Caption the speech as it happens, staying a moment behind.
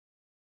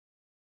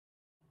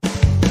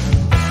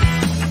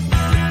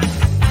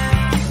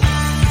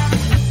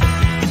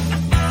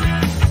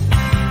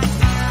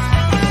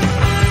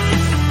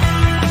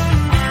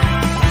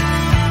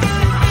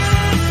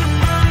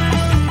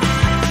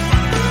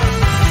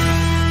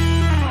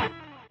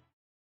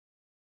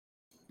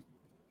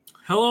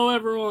Hello,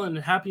 everyone.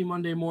 Happy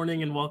Monday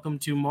morning, and welcome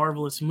to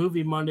Marvelous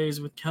Movie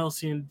Mondays with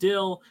Kelsey and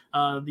Dill,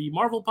 the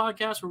Marvel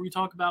podcast where we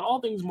talk about all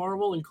things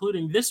Marvel,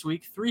 including this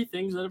week 3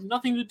 things that have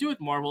nothing to do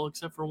with Marvel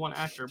except for one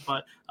actor.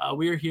 But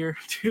we are here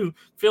to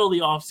fill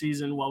the off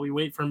season while we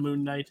wait for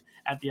Moon Knight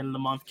at the end of the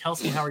month.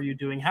 Kelsey, how are you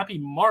doing? Happy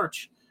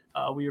March.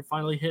 We are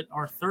finally hit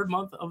our 3rd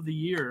month of the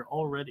year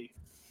already.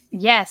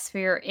 Yes,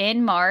 we're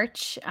in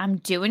March. I'm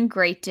doing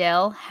great,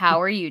 Dill.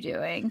 How are you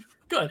doing?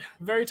 Good.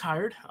 Very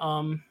tired.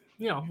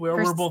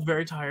 We're both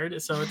very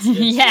tired, so it's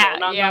yeah,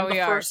 not we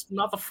are.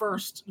 the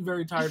first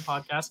very tired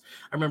podcast.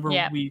 I remember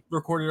we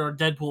recorded our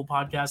Deadpool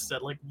podcast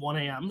at like 1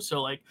 a.m. So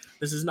like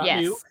this is not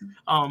new.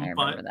 I remember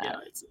but that. yeah,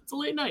 it's a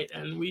late night,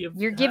 and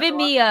You're giving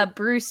me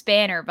Bruce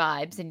Banner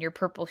vibes in your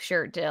purple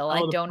shirt, Dill.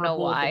 I don't know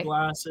why. The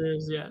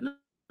glasses, yeah.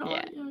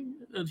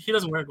 He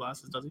doesn't wear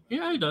glasses, does he?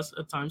 Yeah, he does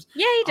at times.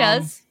 Yeah, he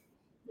does.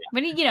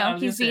 When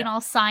he's being all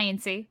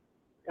sciencey.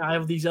 I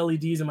have these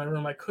LEDs in my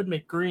room. I could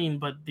make green,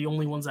 but the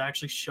only ones that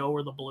actually show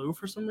are the blue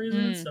for some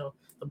reason. So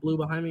the blue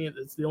behind me,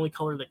 it's the only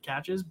color that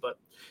catches. But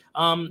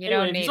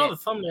anyway, if you saw the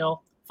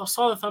thumbnail,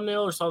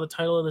 or saw the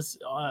title of this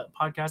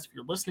podcast, if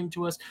you're listening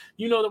to us,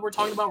 you know that we're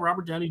talking about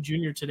Robert Downey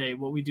Jr. today.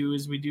 What we do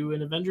is we do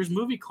an Avengers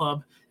movie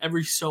club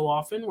every so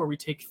often where we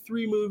take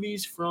 3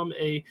 movies from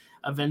a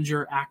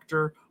Avenger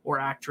actor or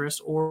actress,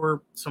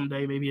 or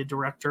someday maybe a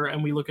director,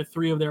 and we look at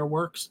 3 of their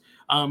works.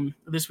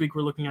 This week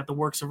we're looking at the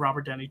works of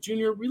Robert Downey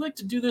Jr. We like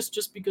to do this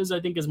just because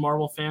I think as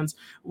Marvel fans,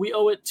 we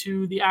owe it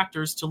to the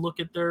actors to look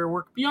at their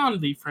work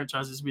beyond the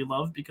franchises we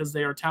love, because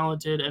they are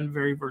talented and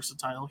very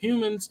versatile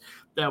humans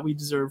that we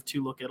deserve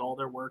to look at all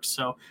their works.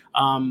 So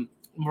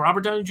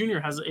Robert Downey Jr.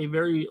 has a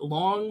very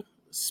long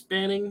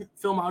spanning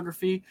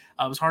filmography.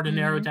 It was hard to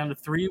narrow it down to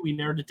 3. We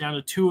narrowed it down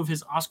to 2 of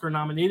his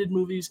Oscar-nominated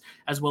movies,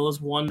 as well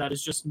as one that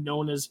is just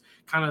known as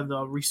kind of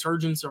the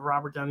resurgence of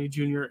Robert Downey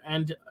Jr.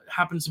 and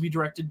happens to be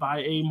directed by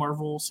a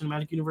Marvel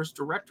Cinematic Universe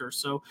director.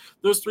 So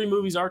those 3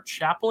 movies are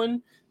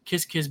Chaplin,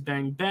 Kiss Kiss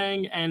Bang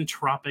Bang, and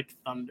Tropic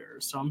Thunder.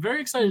 So I'm very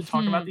excited to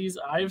talk about these.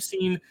 I have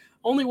seen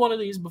only one of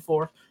these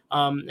before.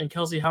 And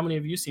Kelsey, how many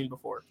have you seen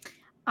before?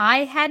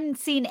 I hadn't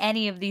seen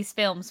any of these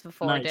films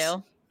before,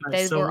 Dill.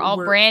 Nice. They were all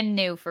brand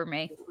new for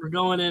me. We're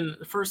going in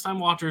first-time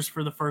watchers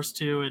for the first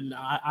 2, and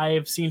I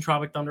have seen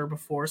Tropic Thunder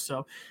before,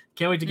 so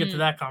can't wait to get to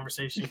that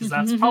conversation, because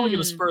that's probably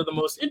going to spur the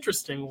most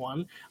interesting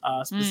one,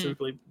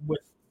 specifically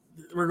with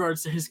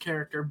regards to his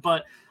character.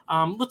 But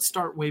let's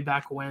start way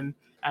back when,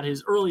 at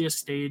his earliest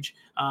stage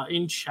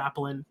in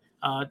Chaplin.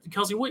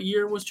 Kelsey, what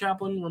year was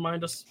Chaplin?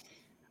 Remind us.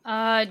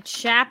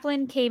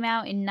 Chaplin came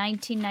out in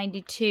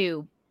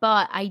 1992,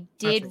 but I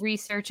did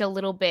research a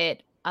little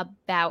bit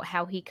about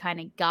how he kind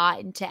of got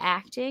into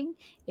acting.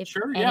 If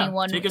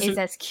anyone is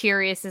as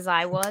curious as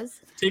I was.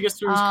 Take us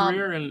through his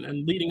career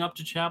and leading up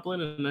to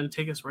Chaplin, and then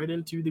take us right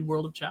into the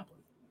world of Chaplin.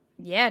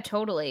 Yeah,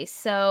 totally.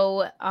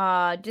 So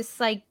just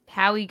like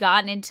how he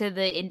got into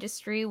the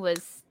industry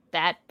was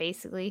that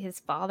basically his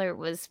father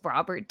was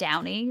Robert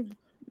Downey.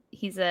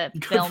 He's a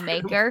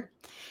filmmaker.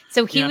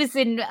 So he was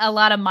in a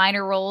lot of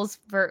minor roles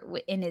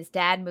in his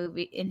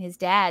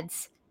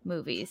dad's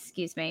movies,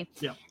 excuse me.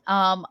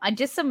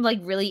 Just some like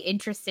really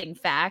interesting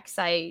facts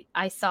I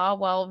saw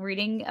while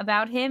reading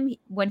about him.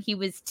 When he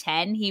was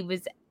 10, he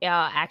was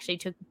actually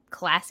took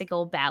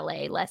classical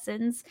ballet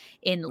lessons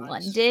in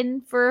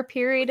London for a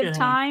period of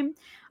time.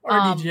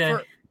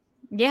 RDJ.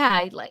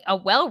 Like a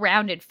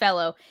well-rounded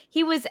fellow.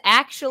 He was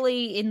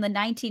actually in the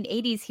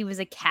 1980s, he was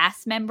a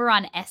cast member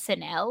on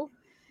SNL.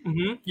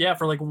 Yeah,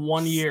 for like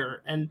 1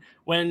 year. And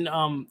when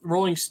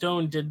Rolling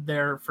Stone did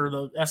for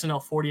the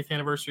SNL 40th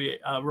anniversary,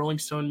 Rolling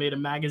Stone made a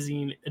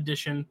magazine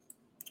edition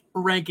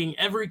ranking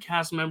every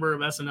cast member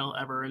of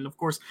SNL ever. And of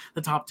course,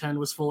 the top 10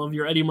 was full of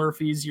your Eddie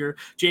Murphys, your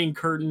Jane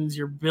Curtins,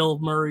 your Bill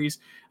Murrays.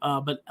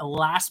 But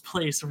last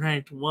place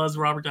ranked was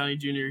Robert Downey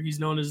Jr. He's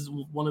known as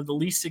one of the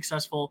least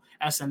successful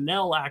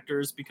SNL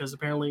actors because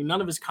apparently none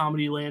of his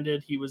comedy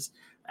landed. He was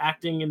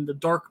acting in the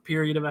dark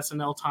period of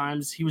SNL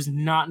times. He was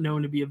not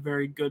known to be a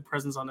very good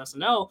presence on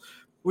SNL,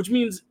 which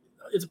means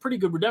it's a pretty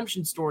good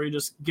redemption story,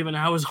 just given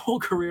how his whole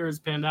career has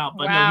panned out.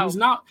 But no, he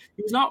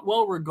was not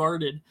well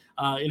regarded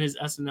in his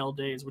SNL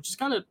days, which is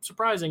kind of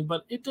surprising.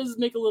 But it does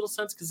make a little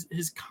sense because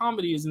his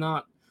comedy is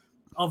not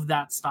of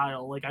that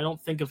style. Like, I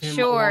don't think of him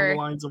along the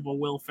lines of a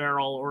Will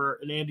Ferrell or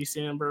an Andy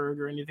Samberg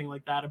or anything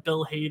like that. A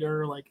Bill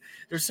Hader. Like,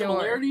 there's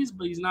similarities,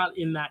 but he's not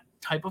in that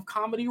type of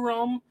comedy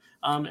realm.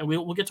 And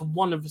we'll get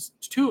to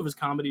 2 of his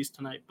comedies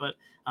tonight, but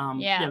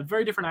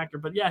very different actor.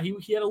 But yeah,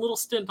 he had a little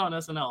stint on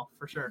SNL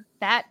for sure.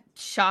 That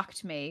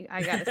shocked me,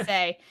 I gotta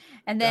say.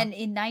 And then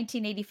in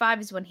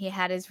 1985 is when he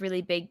had his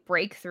really big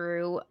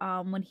breakthrough,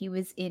 when he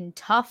was in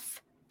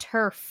Tough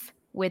Turf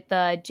with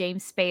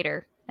James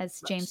Spader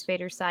as James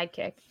Spader's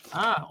sidekick.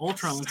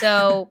 Ultron.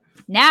 So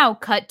now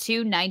cut to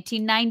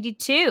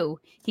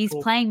 1992. He's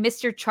playing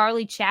Mr.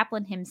 Charlie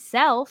Chaplin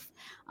himself.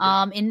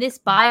 In this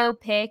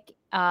biopic,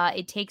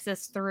 it takes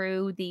us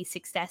through the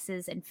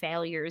successes and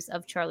failures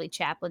of Charlie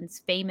Chaplin's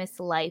famous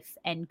life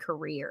and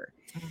career.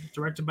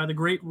 Directed by the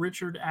great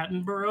Richard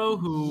Attenborough,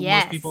 who most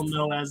Yes. people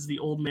know as the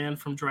old man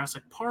from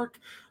Jurassic Park.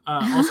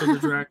 Also,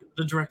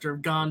 the director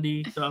of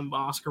Gandhi, the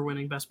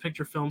Oscar-winning Best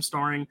Picture film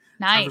starring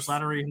Trevor Nice.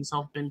 Slattery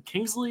himself, Ben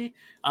Kingsley.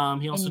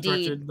 He also Indeed.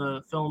 directed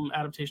the film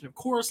adaptation of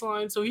Chorus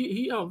Line. So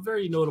he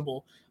very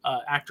notable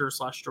actor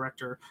 /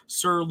 director,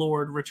 Sir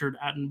Lord Richard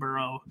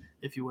Attenborough,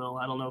 if you will.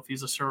 I don't know if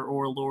he's a Sir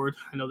or a Lord.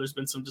 I know there's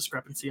been some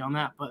discrepancy on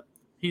that, but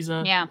he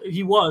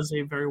was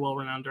a very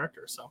well-renowned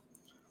director. So.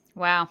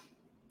 Wow.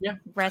 Yeah.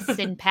 Rest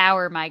in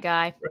power, my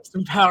guy. Rest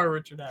in power,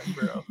 Richard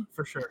Attenborough,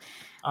 for sure.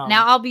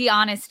 Now, I'll be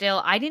honest,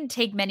 still, I didn't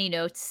take many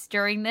notes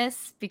during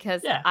this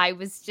because I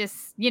was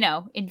just,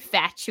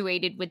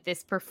 infatuated with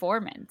this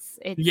performance.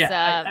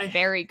 It's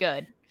very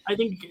good. I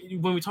think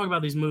when we talk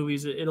about these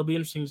movies, it'll be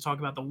interesting to talk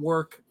about the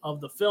work of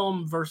the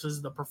film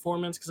versus the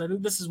performance, because I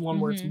think this is one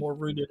where it's more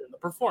rooted in the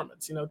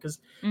performance, because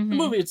the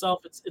movie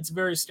itself, it's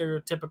very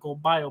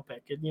stereotypical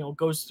biopic. It,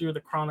 goes through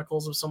the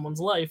chronicles of someone's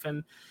life,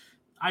 and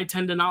I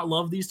tend to not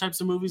love these types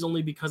of movies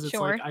only because it's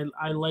like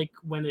I like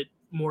when it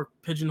more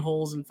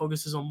pigeonholes and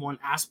focuses on one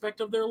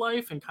aspect of their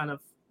life and kind of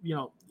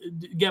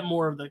get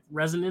more of the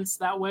resonance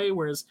that way.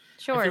 Whereas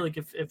I feel like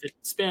if it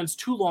spans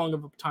too long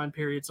of a time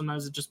period,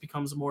 sometimes it just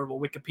becomes more of a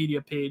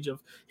Wikipedia page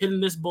of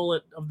hitting this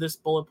bullet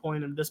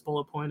point and this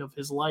bullet point of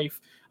his life,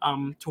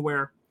 to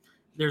where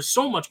there's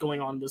so much going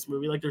on in this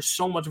movie. Like there's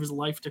so much of his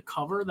life to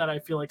cover that I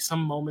feel like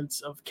some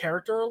moments of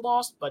character are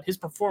lost, but his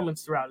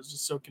performance throughout is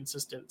just so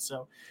consistent.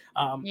 So,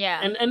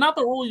 and not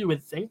the role you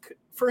would think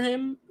for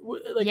him,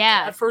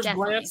 at first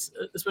glance,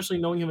 especially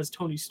knowing him as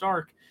Tony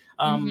Stark,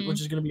 which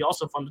is going to be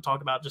also fun to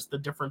talk about, just the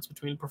difference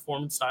between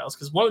performance styles.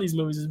 Because one of these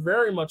movies is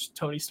very much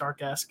Tony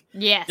Stark-esque.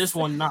 Yes. This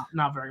one,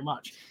 not very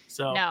much.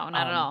 So no,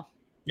 not at all.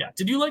 Yeah.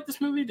 Did you like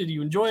this movie? Did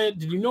you enjoy it?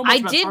 Did you know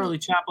much about Charlie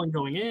Chaplin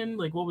going in?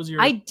 Like, what was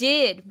your... I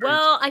did.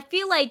 Well, I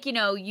feel like,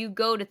 you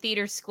go to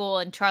theater school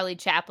and Charlie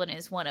Chaplin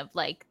is one of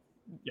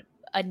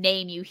a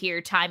name you hear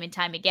time and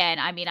time again.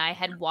 I mean, I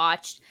had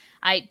watched,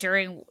 I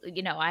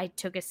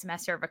took a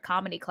semester of a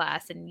comedy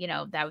class, and,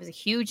 that was a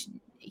huge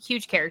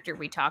character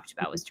we talked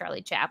about was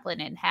Charlie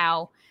Chaplin, and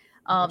how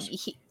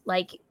he,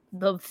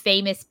 the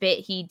famous bit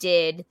he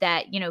did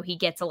that, he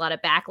gets a lot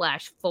of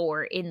backlash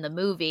for in the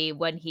movie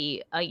when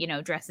he,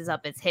 dresses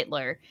up as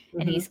Hitler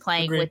and he's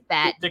playing with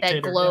that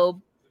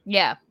globe.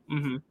 Yeah.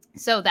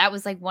 So that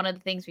was one of the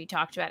things we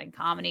talked about in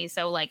comedy.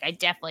 So I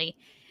definitely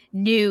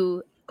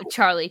knew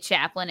Charlie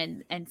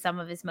Chaplin and some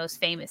of his most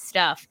famous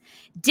stuff.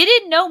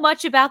 Didn't know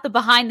much about the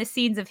behind the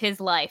scenes of his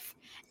life.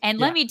 And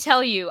let me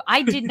tell you,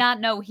 I did not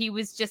know he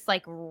was just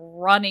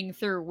running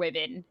through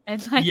women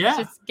and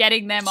just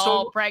getting them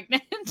all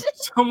pregnant.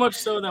 So much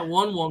so that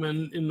one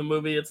woman in the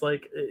movie, it's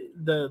like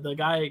the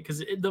guy,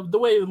 because the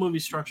way the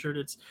movie's structured,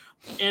 it's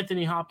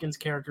Anthony Hopkins'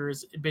 character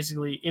is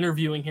basically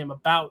interviewing him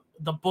about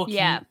the book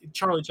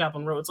Charlie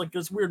Chaplin wrote. It's like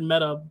this weird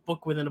meta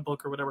book within a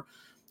book or whatever.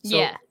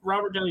 So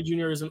Robert Downey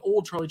Jr. is an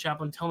old Charlie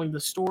Chaplin telling the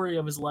story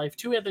of his life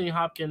to Anthony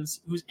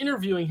Hopkins, who's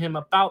interviewing him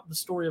about the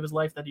story of his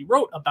life that he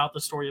wrote about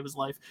the story of his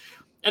life.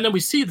 And then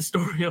we see the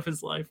story of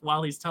his life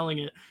while he's telling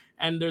it.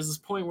 And there's this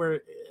point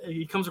where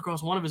he comes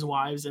across one of his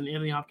wives, and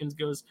Anthony Hopkins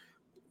goes,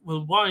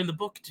 "Well, why in the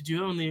book did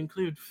you only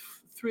include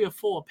 3 or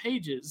 4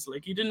 pages?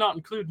 Like, you did not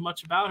include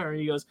much about her."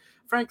 And he goes,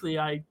 "Frankly,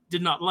 I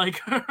did not like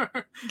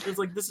her." It's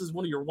like, this is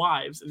one of your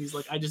wives. And he's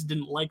like, "I just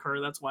didn't like her.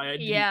 That's why I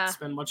didn't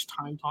spend much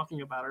time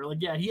talking about her."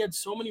 He had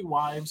so many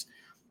wives,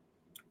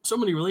 so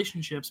many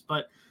relationships,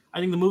 but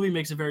I think the movie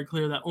makes it very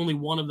clear that only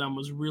one of them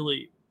was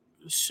really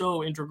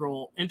so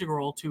integral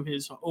to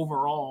his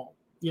overall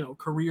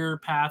career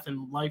path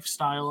and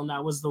lifestyle, and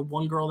that was the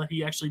one girl that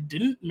he actually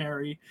didn't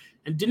marry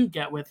and didn't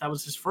get with. That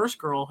was his first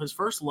girl, his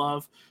first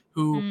love,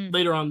 who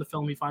later on in the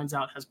film he finds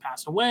out has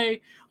passed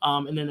away.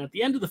 And then at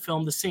the end of the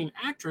film, the same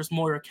actress,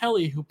 Moira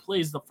Kelly, who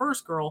plays the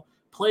first girl,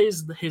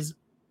 plays his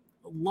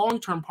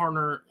long-term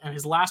partner and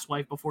his last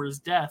wife before his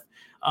death,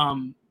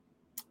 the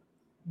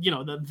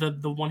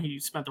one he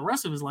spent the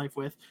rest of his life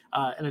with,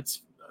 and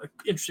it's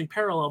interesting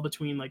parallel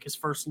between his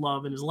first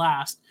love and his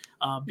last,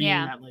 being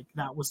that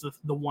that was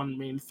the one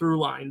main through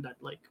line that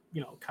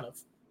kind of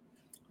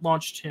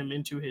launched him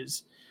into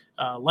his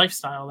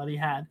lifestyle that he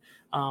had.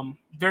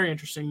 Very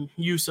interesting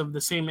use of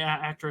the same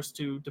actress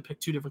to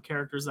depict 2 different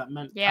characters that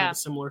meant kind of a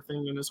similar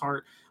thing in his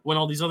heart, when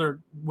all these other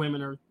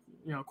women are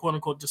quote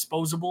unquote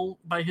disposable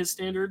by his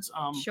standards.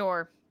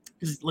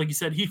 Because like you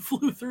said, he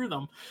flew through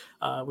them,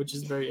 which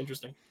is very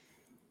interesting.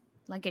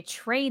 Like a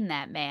train,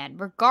 that man.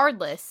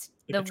 Regardless,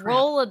 the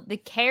role of the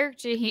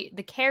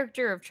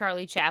character of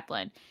Charlie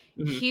Chaplin,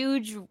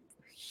 huge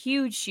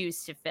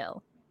shoes to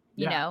fill.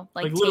 You know,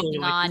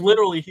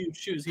 literally huge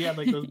shoes. He had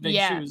those big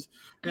shoes.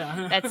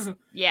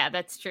 Yeah,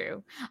 that's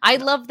true. I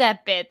love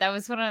that bit. That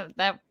was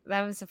that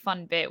was a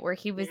fun bit where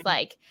he was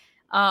like,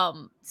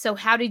 so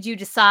how did you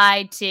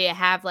decide to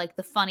have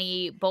the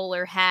funny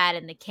bowler hat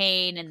and the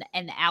cane and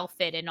the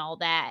outfit and all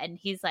that? And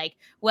he's like,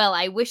 "Well,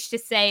 I wish to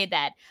say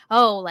that,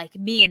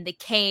 me and the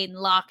cane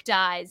locked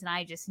eyes, and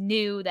I just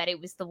knew that it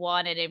was the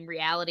one." And in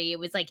reality, it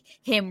was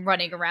him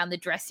running around the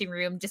dressing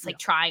room, just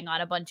trying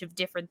on a bunch of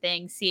different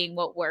things, seeing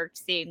what worked,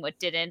 seeing what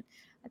didn't.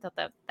 I thought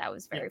that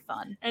was very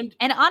fun. And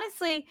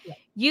honestly,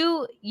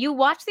 you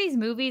watch these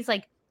movies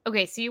like,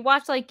 okay, so you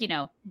watch like,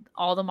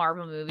 all the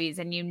Marvel movies,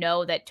 and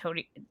that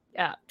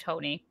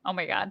Tony, oh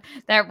my God,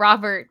 that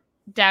Robert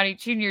Downey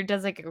Jr.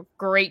 does like a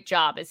great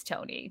job as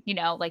Tony.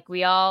 Like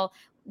we all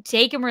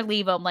take him or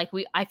leave him. Like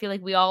I feel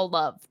like we all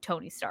love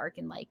Tony Stark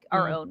in like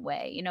our own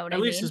way. You know what I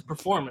mean? At least his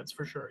performance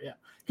for sure. Yeah.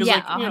 Because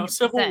like, 100%.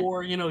 Civil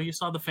War, you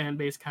saw the fan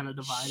base kind of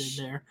divided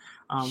there.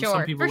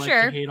 Some people like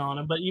to hate on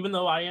him, but even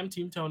though I am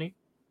Team Tony,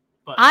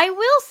 but I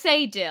will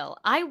say, Dill,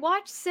 I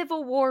watched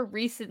Civil War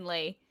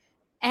recently,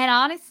 and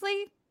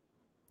honestly,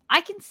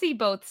 I can see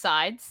both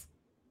sides.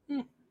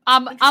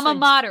 I'm a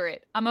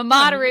moderate. I'm a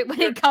moderate when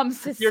it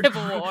comes to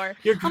Civil War.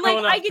 You're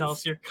growing up,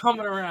 Kelsey. You're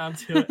coming around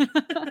to it.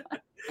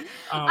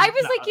 I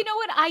was like, you know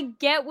what? I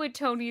get what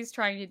Tony's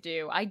trying to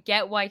do. I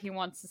get why he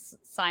wants to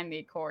sign the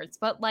Accords.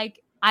 But,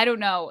 like, I don't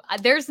know.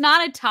 There's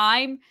not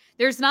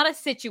a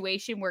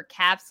situation where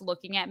Cap's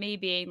looking at me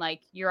being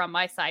like, you're on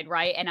my side,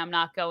 right? And I'm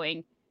not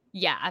going,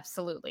 yeah,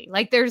 absolutely.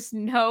 Like, there's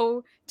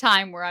no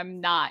time where I'm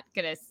not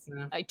going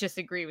to just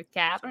agree with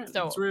Cap. Right.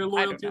 So it's where your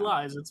loyalty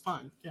lies. It's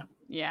fine. Yeah.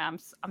 Yeah,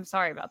 I'm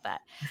sorry about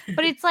that.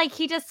 But it's like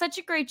he does such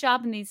a great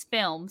job in these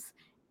films.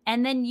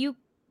 And then you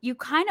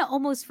kind of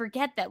almost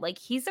forget that, like,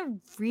 he's a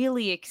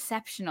really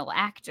exceptional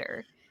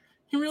actor.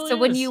 He really so is.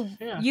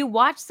 When you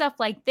watch stuff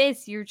like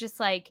this, you're just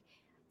like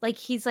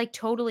he's like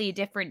totally a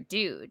different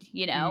dude,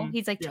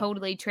 He's like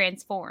totally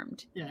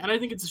transformed. Yeah, and I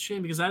think it's a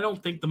shame because I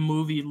don't think the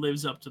movie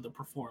lives up to the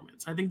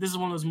performance. I think this is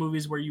one of those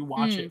movies where you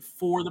watch it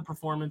for the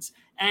performance,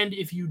 and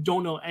if you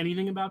don't know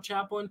anything about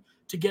Chaplin,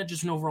 to get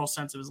just an overall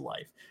sense of his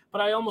life.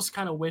 But I almost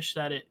kind of wish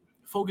that it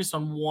focused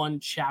on one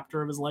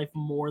chapter of his life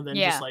more than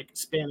just like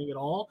spanning it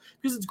all,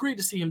 because it's great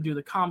to see him do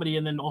the comedy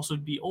and then also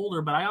be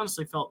older, but I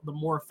honestly felt the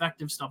more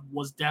effective stuff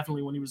was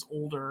definitely when he was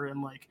older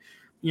and like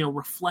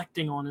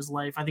reflecting on his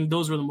life. I think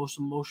those were the most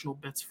emotional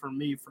bits for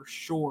me, for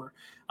sure.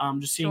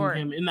 Just seeing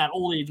him in that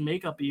old age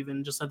makeup,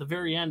 even just at the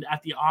very end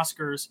at the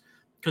Oscars,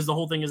 because the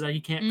whole thing is that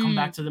he can't come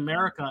back to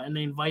America, and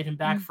they invite him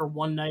back for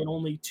one night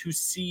only to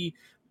see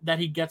that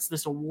he gets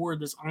this award,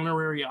 this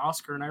honorary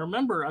Oscar. And I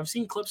remember I've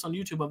seen clips on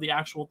YouTube of the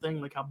actual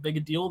thing, like how big a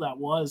deal that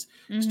was.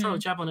 Charlie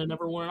Chaplin had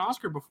never won an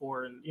Oscar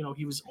before, and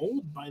he was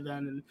old by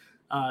then,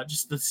 and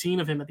just the scene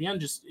of him at the end,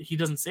 just he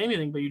doesn't say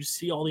anything, but you just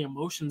see all the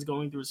emotions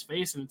going through his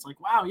face, and it's like,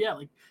 wow, yeah,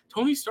 like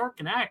Tony Stark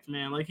can act,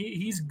 man. Like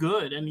he's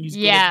good, and he's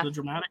good at the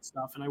dramatic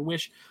stuff. And I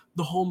wish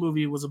the whole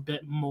movie was a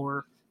bit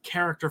more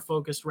character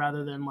focused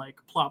rather than like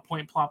plot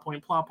point,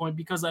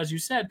 because as you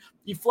said,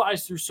 he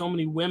flies through so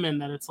many women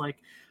that it's like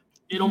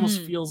it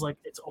almost feels like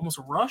it's almost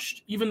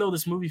rushed, even though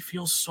this movie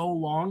feels so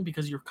long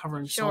because you're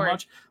covering so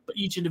much, but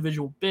each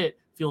individual bit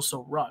feels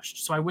so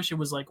rushed. So I wish it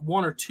was like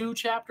 1 or 2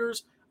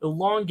 chapters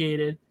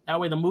elongated. That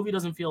way the movie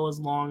doesn't feel as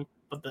long,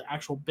 but the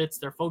actual bits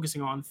they're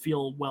focusing on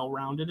feel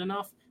well-rounded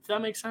enough, if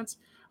that makes sense.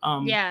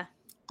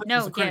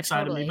 That's the critic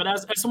side of me. But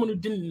as someone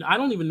who I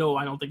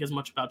don't think as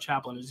much about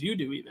Chaplin as you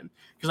do, even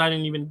because I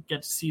didn't even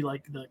get to see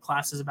like the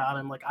classes about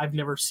him. Like I've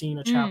never seen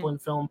a Chaplin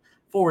film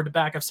forward to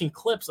back. I've seen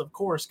clips, of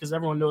course, because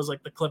everyone knows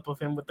like the clip of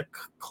him with the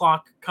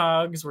clock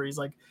cogs where he's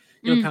like,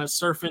 kind of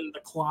surfing the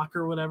clock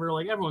or whatever.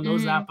 Like everyone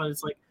knows that, but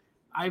it's like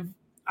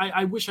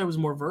I wish I was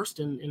more versed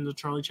in the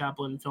Charlie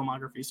Chaplin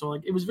filmography. So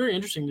like it was very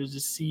interesting to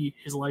just see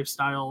his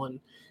lifestyle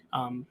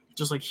and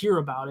just like hear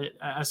about it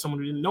as someone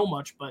who didn't know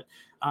much. But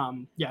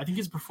I think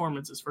his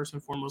performance is first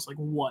and foremost like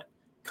what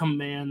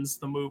commands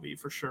the movie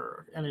for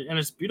sure, and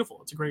it's beautiful.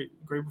 It's a great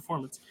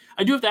performance.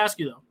 I do have to ask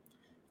you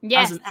though,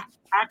 as an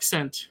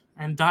accent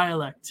and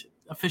dialect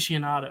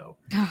aficionado,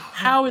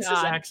 how is his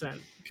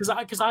accent?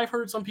 Because I've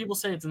heard some people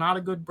say it's not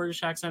a good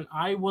British accent.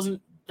 I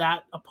wasn't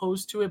that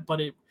opposed to it, but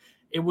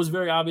it was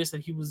very obvious that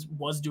he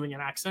was doing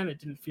an accent. It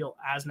didn't feel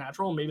as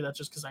natural. Maybe that's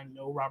just because I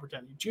know Robert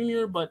Downey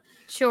Jr., but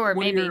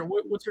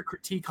what's your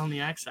critique on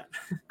the accent?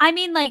 I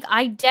mean, like,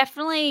 I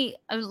definitely,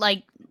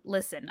 like,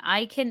 listen,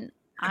 I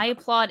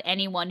applaud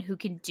anyone who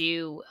can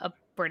do a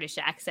British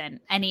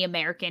accent, any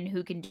American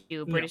who can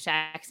do a British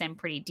accent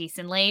pretty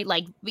decently,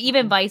 like,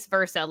 even vice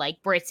versa,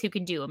 like, Brits who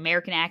can do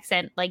American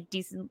accent, like,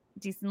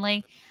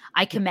 decently,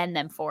 I commend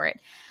them for it.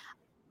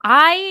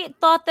 I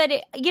thought that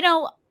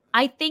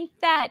I think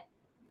that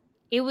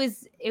it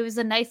was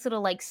a nice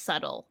little like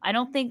subtle. I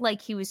don't think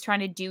like he was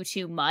trying to do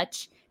too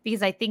much,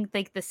 because I think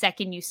like the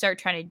second you start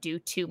trying to do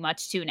too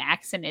much to an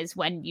accent is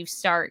when you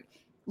start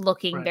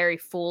looking very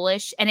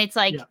foolish. And it's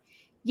like,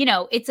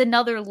 it's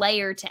another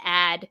layer to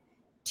add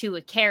to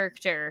a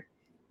character,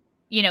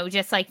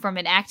 just like from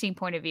an acting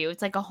point of view.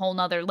 It's like a whole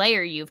nother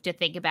layer you have to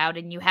think about,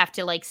 and you have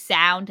to like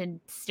sound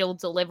and still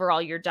deliver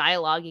all your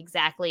dialogue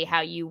exactly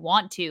how you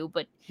want to,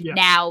 but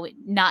now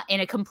not in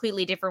a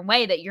completely different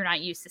way that you're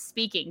not used to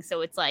speaking.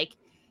 So it's like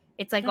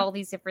all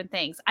these different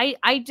things. I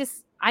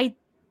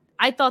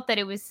thought that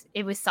it was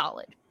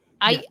solid.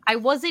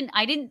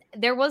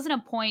 There wasn't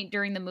a point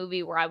during the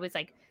movie where I was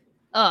like,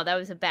 oh, that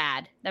was a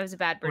bad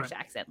British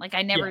accent. Like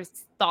I never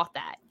thought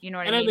that, you know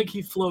what I mean? And I think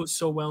he flows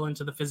so well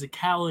into the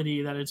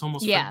physicality that it's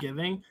almost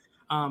forgiving.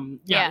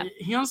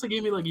 He honestly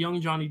gave me like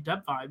young Johnny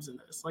Depp vibes in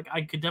this. Like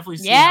I could definitely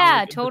see how Yeah,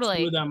 like the two of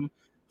totally. them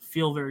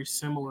feel very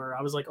similar.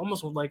 I was like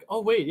almost like,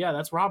 oh wait, yeah,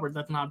 that's Robert,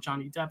 that's not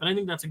Johnny Depp. And I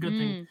think that's a good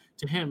thing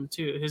to him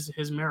too,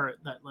 his merit,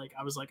 that like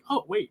I was like,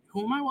 oh wait,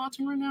 who am I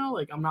watching right now?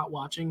 Like I'm not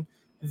watching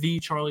the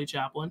Charlie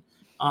Chaplin.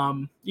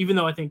 Even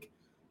though I think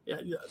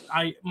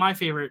my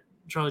favorite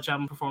Charlie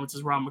Chaplin performance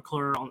is Ron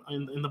McClure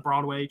in the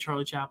Broadway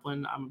Charlie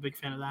Chaplin. I'm a big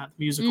fan of that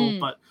musical,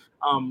 but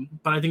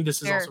I think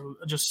this is also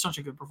just such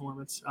a good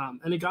performance.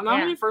 And he got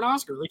nominated for an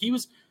Oscar. Like he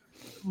was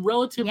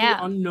relatively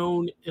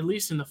unknown, at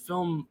least in the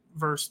film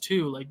verse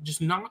too. Like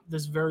just not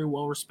this very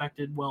well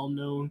respected, well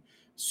known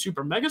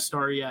super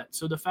megastar yet.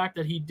 So the fact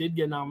that he did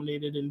get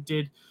nominated and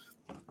did,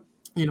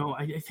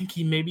 I think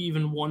he maybe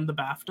even won the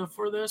BAFTA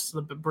for this,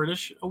 the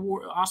British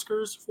award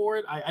Oscars for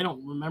it. I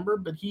don't remember,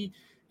 but he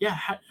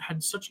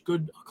had such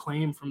good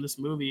acclaim from this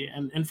movie,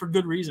 and for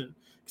good reason,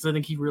 because I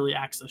think he really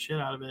acts the shit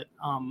out of it.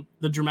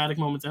 The dramatic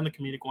moments and the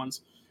comedic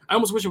ones. I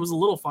almost wish it was a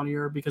little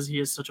funnier because he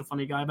is such a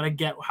funny guy, but I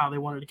get how they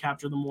wanted to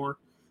capture the more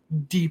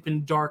deep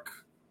and dark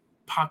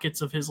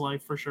pockets of his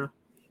life for sure.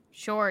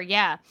 Sure,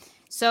 yeah.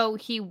 So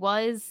he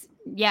was,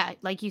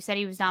 like you said,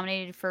 he was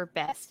nominated for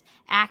Best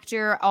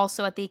Actor.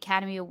 Also at the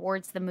Academy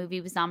Awards, the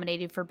movie was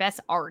nominated for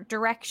Best Art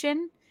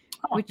Direction.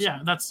 Oh,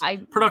 that's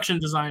production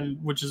design,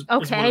 which is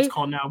what it's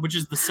called now, which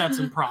is the sets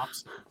and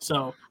props.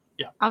 So,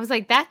 yeah. I was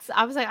like,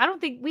 I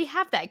don't think we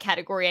have that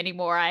category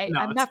anymore.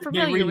 I'm not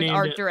familiar with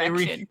art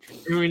direction.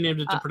 They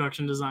renamed it to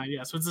production design.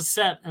 Yeah, so it's a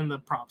set and the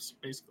props,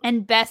 basically.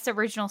 And Best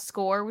Original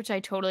Score, which I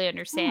totally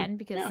understand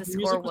because the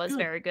score was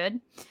very good.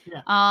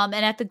 Yeah. And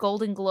at the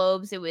Golden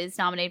Globes, it was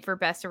nominated for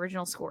Best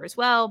Original Score as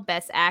well,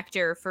 Best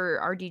Actor for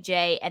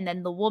RDJ, and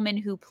then the woman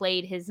who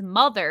played his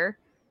mother,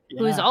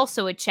 who is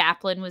also a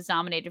Chaplin, was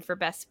nominated for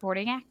Best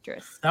Supporting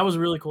Actress. That was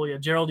really cool. Yeah,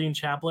 Geraldine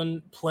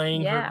Chaplin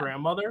playing her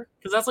grandmother.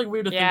 Because that's like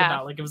weird to think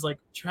about. Like it was like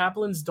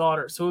Chaplin's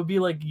daughter. So it would be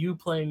like you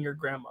playing your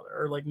grandmother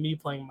or like me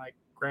playing my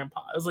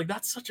grandpa. I was like,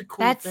 that's such a cool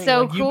thing. That's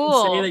so like,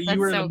 cool. You can say that you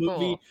were in a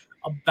movie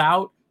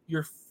about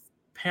your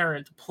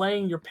parent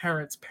playing your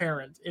parent's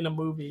parent in a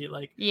movie.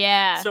 Like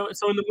So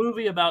in the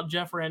movie about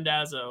Jeff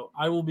Randazzo,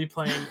 I will be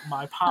playing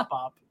my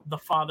pop-up, the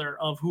father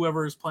of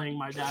whoever is playing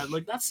my dad.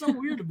 Like that's so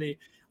weird to me.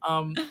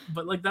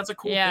 But like that's a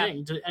cool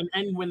thing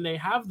and when they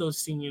have those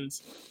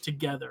scenes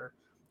together,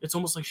 it's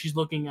almost like she's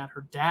looking at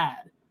her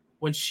dad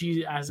when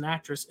she as an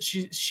actress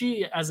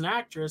she as an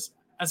actress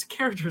as a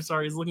character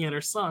is looking at her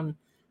son,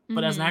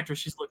 but as an actress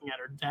she's looking at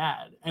her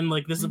dad, and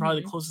like this is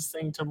probably the closest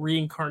thing to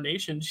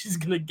reincarnation she's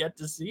gonna get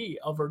to see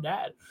of her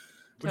dad,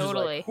 which is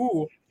like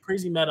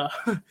crazy meta.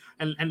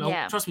 and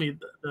trust me,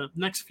 the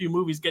next few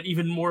movies get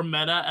even more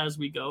meta as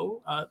we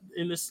go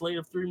in this slate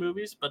of 3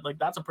 movies, but like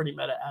that's a pretty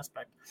meta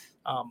aspect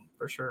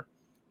for sure.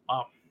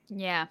 Wow.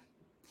 And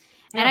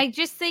I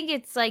just think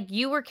it's like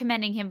you were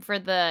commending him for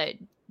the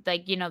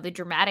the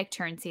dramatic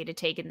turns he had to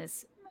take in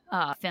this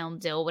film,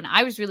 Dill, when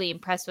I was really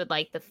impressed with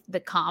like the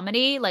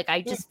comedy. Like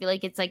I just feel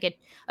like it's like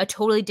a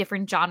totally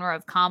different genre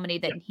of comedy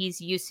than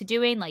he's used to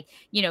doing. Like,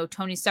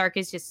 Tony Stark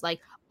is just like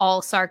all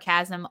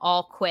sarcasm,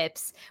 all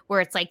quips,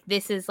 where it's like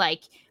this is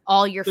like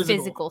all your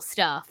physical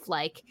stuff,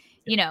 like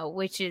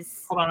which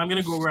is. Hold on, I'm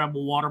gonna go grab a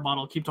water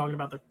bottle. Keep talking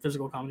about the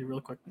physical comedy real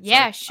quick.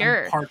 Yeah,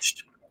 sure. I'm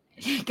parched.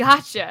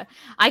 Gotcha.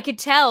 I could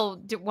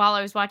tell while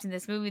I was watching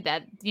this movie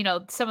that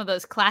some of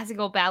those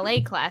classical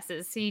ballet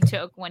classes he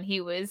took when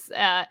he was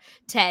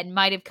 10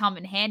 might have come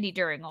in handy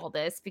during all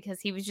this, because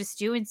he was just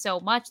doing so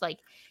much. Like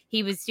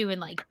he was doing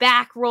like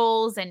back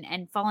rolls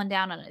and falling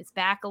down on his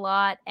back a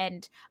lot.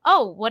 And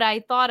what I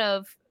thought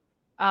of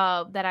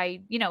that I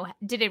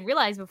didn't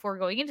realize before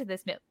going into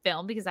this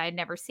film, because I had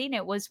never seen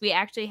it, was we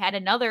actually had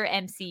another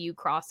MCU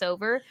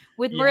crossover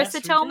with Marissa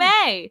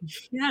Tomei.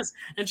 Yes,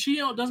 and she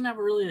doesn't have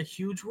really a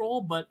huge role,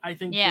 but I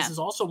think this is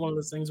also one of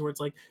those things where it's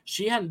like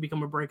she hadn't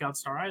become a breakout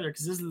star either,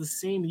 because this is the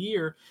same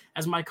year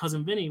as My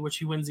Cousin Vinny, which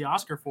she wins the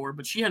Oscar for,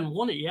 but she hadn't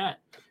won it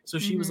yet, so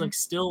she was like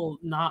still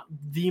not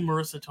the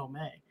Marissa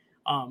Tomei.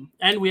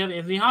 And we have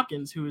Anthony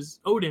Hopkins, who is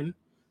Odin,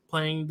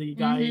 playing the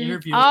guy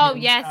interviewing. Oh,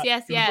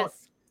 yes.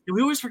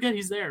 We always forget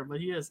he's there,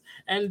 but he is.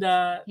 And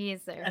he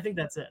is there. I think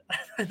that's it.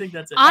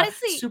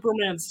 Honestly,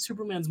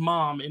 Superman's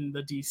mom in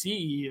the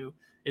DCEU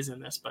is in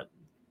this, but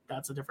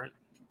that's a different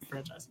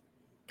franchise.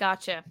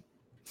 Gotcha.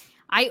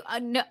 I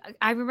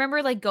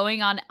remember like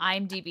going on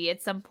IMDb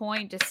at some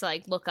point just to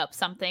like look up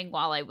something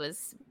while I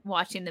was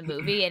watching the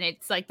movie, and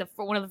it's like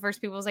one of the first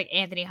people was like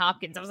Anthony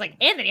Hopkins. I was like,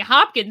 Anthony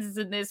Hopkins is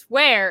in this,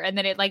 where? And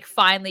then it like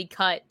finally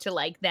cut to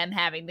like them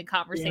having the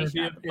conversation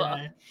on the book,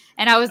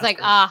 and I was that's like,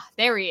 great.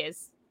 There he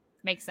is.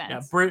 Makes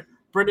sense. Yeah,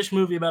 British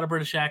movie about a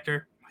British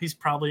actor. He's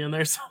probably in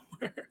there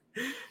somewhere.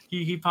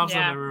 he pops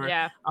up everywhere.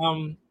 Yeah.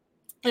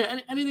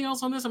 Anything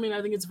else on this? I mean,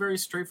 I think it's a very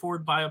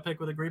straightforward biopic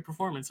with a great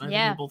performance. I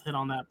think we both hit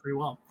on that pretty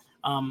well.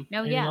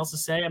 Anything else to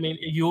say? I mean,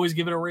 you always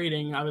give it a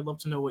rating. I would love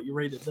to know what you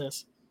rated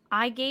this.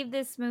 I gave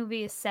this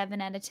movie a 7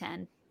 out of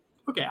 10.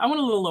 Okay, I went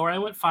a little lower. I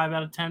went 5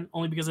 out of 10,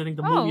 only because I think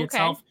the movie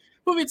itself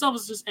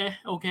is just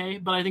okay,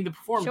 but I think the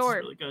performance is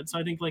really good. So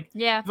I think like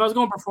if I was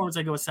going performance,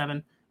 I'd go a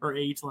 7. or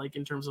 8, like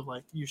in terms of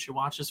like you should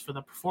watch this for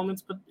the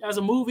performance. But as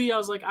a movie, I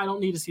was like, I don't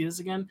need to see this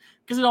again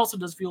because it also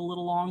does feel a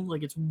little long.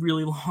 Like it's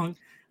really long.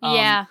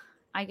 Yeah,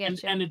 I get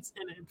you. And it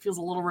feels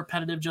a little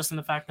repetitive just in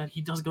the fact that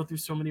he does go through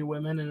so many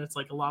women, and it's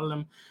like a lot of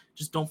them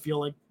just don't feel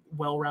like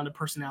well-rounded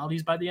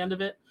personalities by the end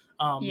of it.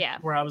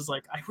 Where I was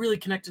like, I really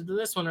connected to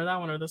this one or that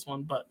one or this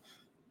one, but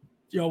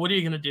what are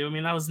you gonna do? I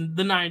mean, that was the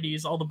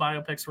 '90s. All the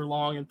biopics were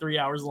long and 3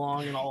 hours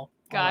long and all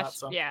that.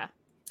 So yeah,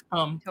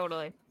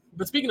 totally.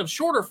 But speaking of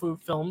shorter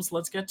films,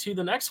 let's get to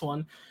the next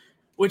one,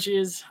 which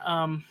is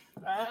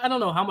I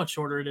don't know how much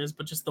shorter it is,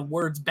 but just the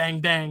words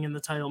 "bang bang" in the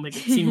title make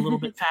it seem a little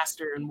bit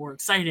faster and more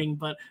exciting.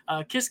 But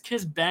Kiss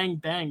Kiss Bang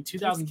Bang,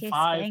 2005. Kiss, Kiss,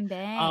 Bang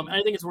Bang.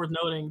 I think it's worth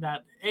noting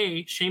that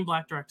Shane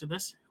Black directed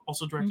this,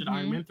 also directed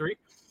Iron Man 3,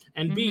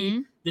 and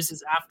B, this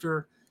is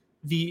after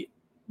the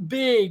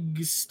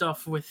big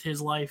stuff with his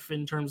life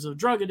in terms of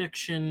drug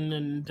addiction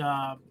and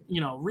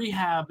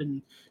rehab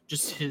and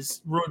just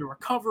his road to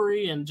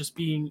recovery and just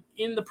being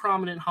in the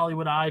prominent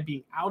Hollywood eye,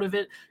 being out of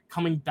it,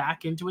 coming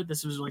back into it.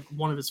 This was like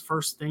one of his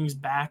first things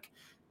back,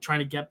 trying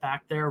to get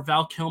back there.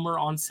 Val Kilmer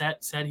on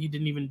set said he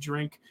didn't even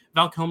drink.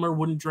 Val Kilmer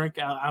wouldn't drink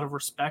out of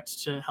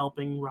respect to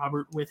helping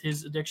Robert with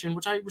his addiction,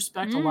 which I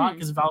respect a lot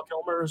because Val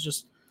Kilmer is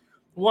just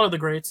one of the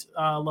greats.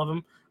 Love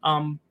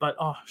him. But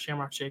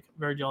Shamrock Shake,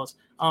 very jealous.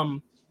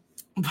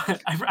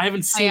 But I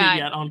haven't seen it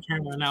yet on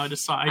camera. Now I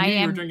just saw. I knew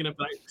you were drinking it,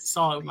 but I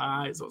saw it with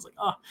my eyes. I was like,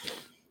 oh,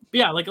 but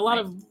yeah, like a lot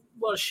of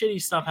shitty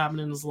stuff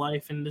happened in his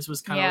life, and this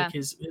was kind of like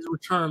his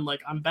return.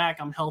 Like, I'm back,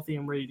 I'm healthy,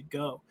 I'm ready to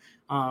go.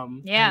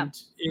 And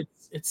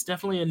it's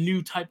definitely a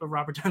new type of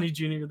Robert Downey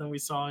Jr. than we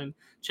saw in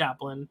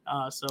Chaplin.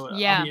 I'll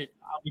be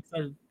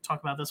excited to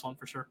talk about this one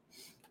for sure.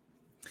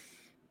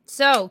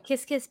 So,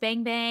 Kiss Kiss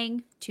Bang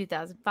Bang,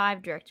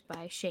 2005, directed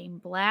by Shane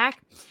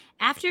Black.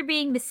 After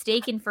being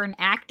mistaken for an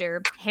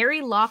actor,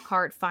 Harry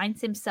Lockhart finds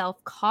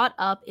himself caught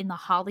up in the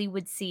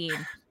Hollywood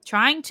scene,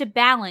 trying to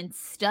balance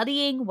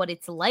studying what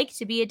it's like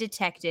to be a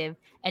detective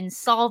and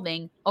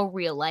solving a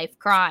real-life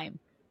crime.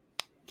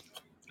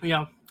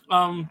 Yeah.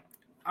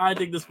 I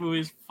think this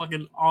movie is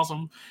fucking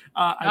awesome.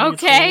 I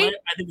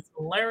think it's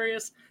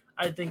hilarious.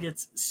 I think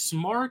it's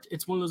smart.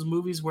 It's one of those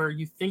movies where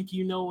you think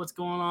you know what's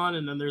going on,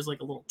 and then there's like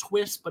a little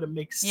twist, but it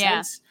makes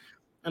sense.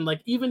 And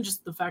like even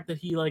just the fact that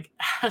he like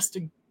has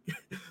to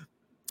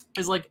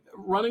is like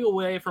running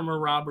away from a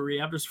robbery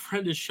after his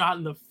friend is shot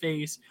in the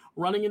face,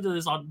 running into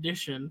this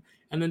audition,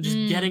 and then just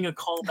getting a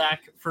call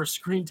back for a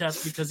screen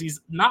test because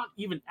he's not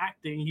even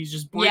acting. He's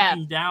just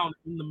breaking down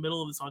in the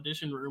middle of this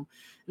audition room.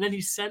 And then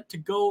he's sent to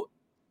go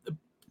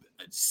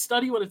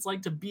study what it's like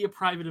to be a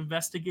private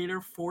investigator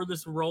for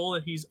this role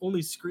that he's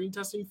only screen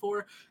testing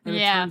for. And it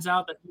turns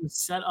out that he was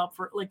set up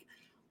for like,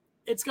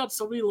 it's got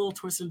so many little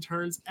twists and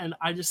turns, and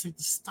I just think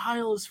the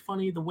style is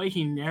funny. The way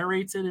he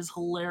narrates it is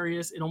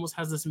hilarious. It almost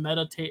has this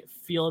meta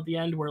feel at the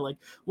end where like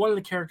one of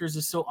the characters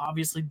is so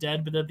obviously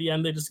dead, but at the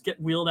end they just get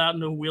wheeled out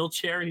in a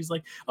wheelchair, and he's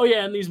like, oh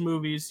yeah, in these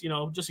movies,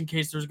 just in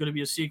case there's going to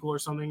be a sequel or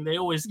something, they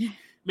always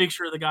make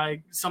sure the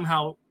guy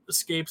somehow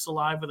escapes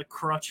alive with a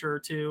crutch or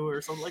two or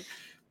something. Like,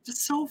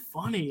 just so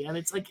funny, and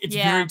it's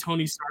very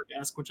Tony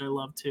Stark-esque, which I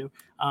love too.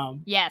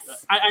 Yes,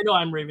 I know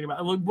I'm raving about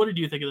it. What did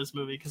you think of this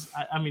movie? Because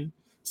I mean,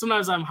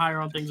 sometimes I'm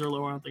higher on things or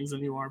lower on things than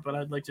you are, but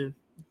I'd like to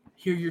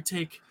hear your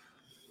take.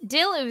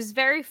 Dill, it was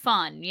very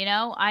fun.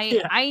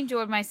 I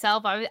enjoyed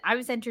myself. I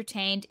was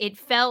entertained. It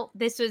felt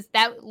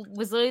that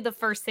was literally the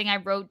first thing I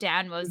wrote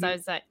down was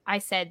I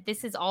said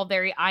this is all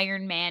very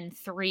Iron Man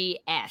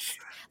 3-esque.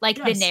 Like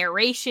the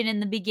narration in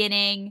the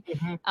beginning,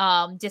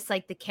 just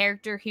like the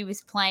character he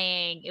was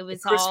playing. It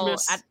was all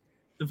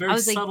the very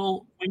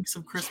subtle winks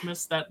of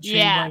Christmas that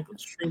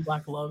Shane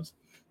Black loves.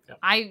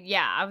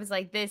 I was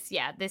like this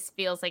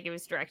feels like it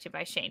was directed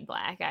by Shane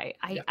Black.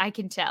 I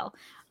can tell.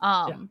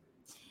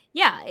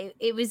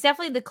 It was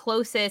definitely the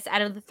closest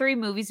out of the 3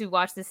 movies we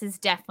watched. This is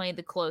definitely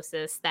the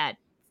closest that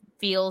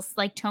feels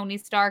like Tony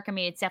Stark. I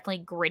mean, it's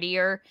definitely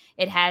grittier.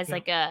 It has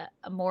like a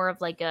more of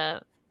like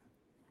a,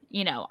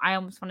 I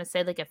almost want to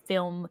say like a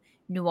film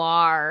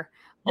noir,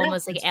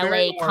 almost like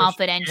LA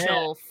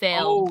Confidential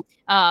film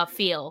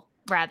feel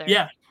rather.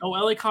 Yeah. Oh,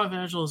 LA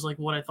Confidential is like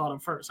what I thought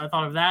of first. I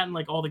thought of that and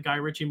like all the Guy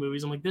Ritchie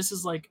movies. I'm like, this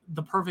is like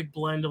the perfect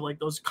blend of like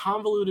those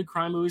convoluted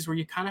crime movies where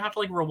you kind of have to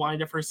like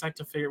rewind it for a sec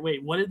to figure,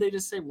 wait, what did they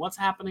just say? What's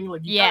happening?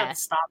 Like you gotta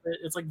stop it.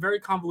 It's like very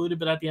convoluted,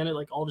 but at the end it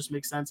like all just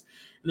makes sense.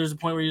 And there's a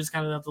point where you just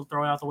kind of have to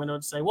throw it out the window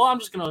and say, well, I'm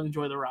just gonna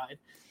enjoy the ride.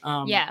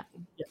 Yeah,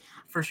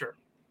 for sure.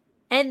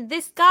 And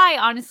this guy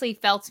honestly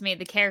felt to me,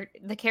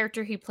 the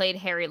character he played,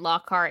 Harry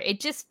Lockhart, it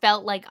just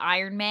felt like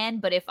Iron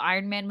Man, but if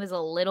Iron Man was a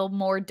little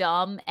more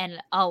dumb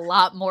and a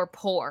lot more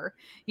poor.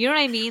 You know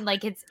what I mean?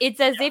 Like it's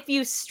as if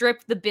you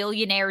strip the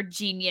billionaire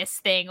genius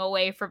thing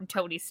away from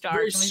Tony Stark.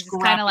 It was just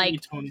kind of like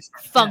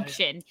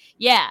function.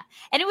 Yeah.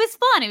 And it was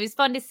fun. It was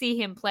fun to see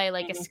him play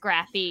like a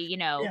scrappy,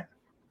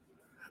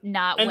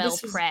 not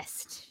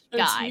well-pressed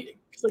guy.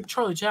 It's like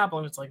Charlie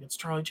Chaplin. It's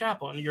Charlie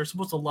Chaplin. You're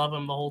supposed to love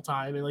him the whole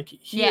time. And like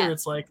here,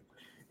 it's like,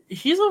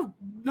 he's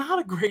not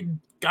a great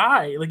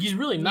guy. Like he's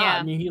really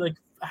not. I mean, he like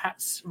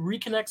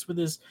reconnects with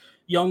his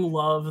young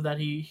love that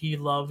he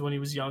loved when he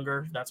was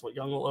younger. That's what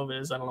young love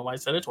is. I don't know why I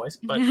said it twice,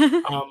 but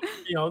All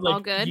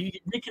good.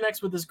 he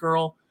reconnects with this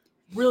girl,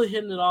 really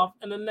hitting it off,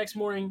 and then the next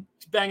morning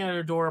he's banging at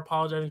her door,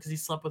 apologizing because he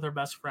slept with her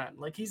best friend.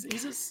 Like he's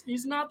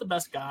not the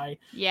best guy.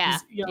 Yeah,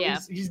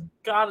 he's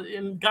got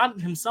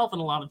himself in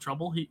a lot of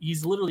trouble.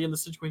 He's literally in the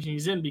situation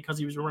he's in because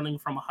he was running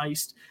from a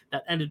heist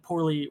that ended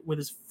poorly with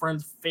his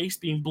friend's face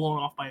being blown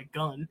off by a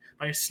gun,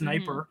 by a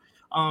sniper.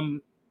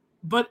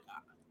 But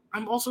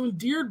I'm also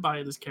endeared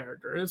by this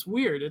character, and it's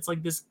weird. It's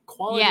like this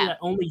quality that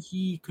only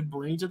he could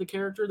bring to the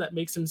character that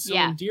makes him so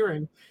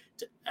endearing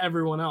to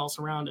everyone else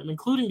around him,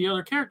 including the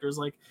other characters.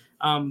 Like,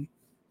 oh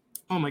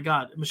my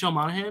God, Michelle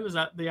Monaghan, is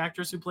that the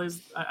actress who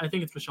plays? I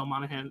think it's Michelle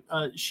Monaghan.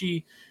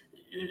 She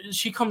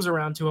comes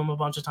around to him a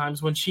bunch of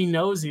times when she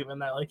knows even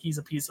that like he's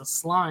a piece of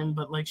slime,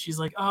 but like she's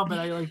like, oh, but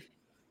I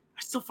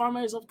still find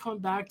myself coming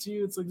back to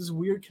you. It's like this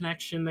weird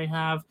connection they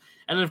have.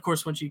 And then, of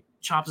course, when she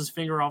chops his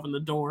finger off in the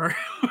door,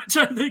 which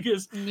I think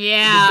is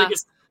the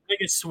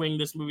biggest swing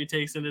this movie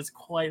takes, and it's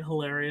quite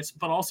hilarious.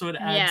 But also it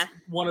adds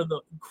one of the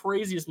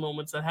craziest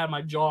moments that had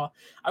my jaw.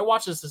 I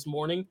watched this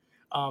morning,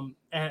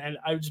 and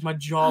my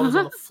jaw was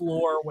on the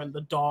floor when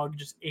the dog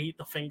just ate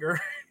the finger.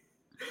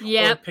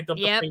 Picked up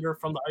the finger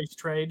from the ice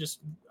tray,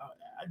 just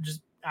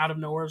out of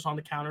nowhere. It's on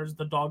the counters.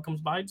 The dog comes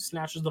by,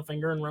 snatches the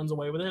finger, and runs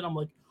away with it. I'm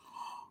like,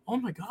 oh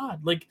my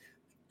God, like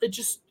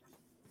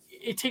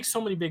it takes so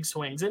many big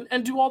swings,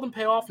 and do all of them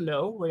pay off?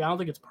 No, like I don't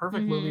think it's a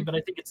perfect movie, but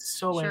I think it's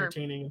so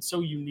entertaining and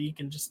so unique,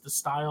 and just the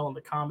style and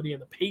the comedy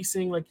and the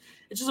pacing, like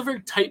it's just a very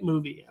tight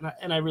movie,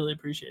 and I really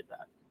appreciate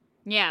that.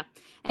 Yeah,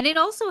 and it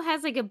also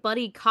has like a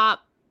buddy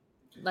cop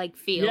like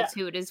feel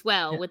to it as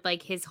well, with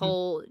like his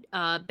whole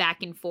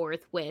back and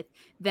forth with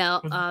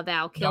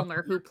Val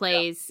Kilmer, who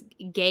plays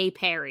Gay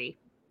Perry.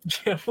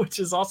 Yeah, which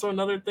is also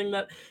another thing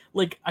that,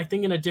 like, I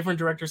think in a different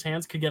director's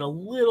hands could get a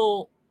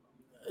little,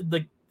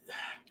 like,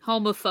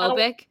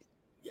 homophobic.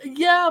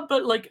 Yeah,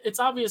 but like it's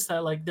obvious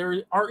that like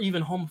there are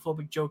even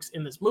homophobic jokes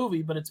in this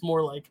movie, but it's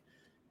more like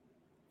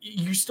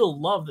you still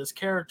love this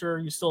character,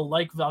 you still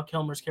like Val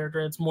Kilmer's character.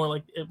 It's more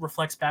like it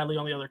reflects badly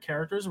on the other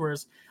characters,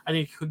 whereas I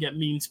think it could get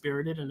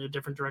mean-spirited in a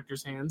different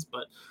director's hands.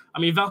 But I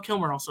mean, Val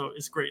Kilmer also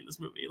is great in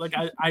this movie. Like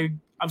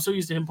I'm so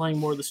used to him playing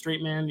more of the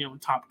straight man, you know, in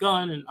Top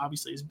Gun, and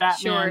obviously he's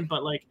Batman,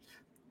 but like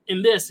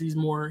in this he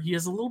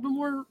has a little bit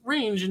more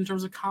range in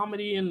terms of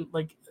comedy. And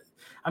like,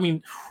 I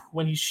mean,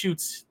 when he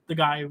shoots the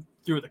guy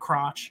through the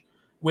crotch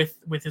with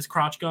his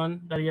crotch gun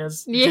that he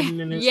has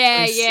in his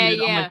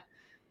suit,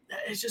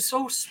 it's just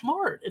so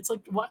smart. It's like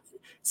what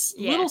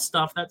little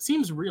stuff that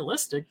seems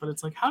realistic, but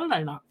it's like, how did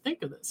I not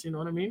think of this? You know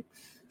what I mean?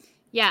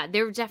 Yeah,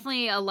 there were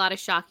definitely a lot of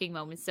shocking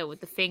moments though, with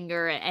the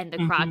finger and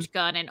the crotch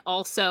gun, and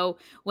also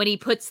when he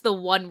puts the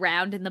one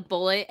round in the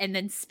bullet and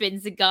then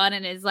spins the gun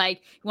and is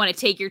like, you want to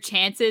take your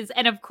chances?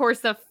 And of course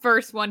the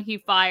first one he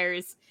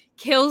fires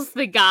kills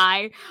the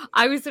guy.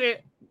 I was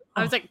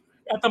like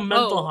at the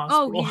mental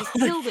hospital. Oh, he just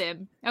killed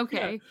him.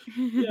 Okay.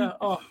 Yeah.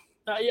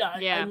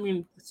 I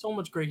mean, so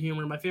much great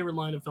humor. My favorite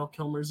line of Val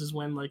Kilmer's is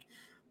when like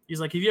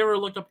he's like, "Have you ever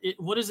looked up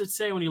what does it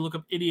say when you look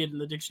up idiot in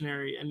the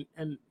dictionary?"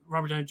 And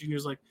Robert Downey Jr.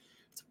 is like,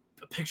 "It's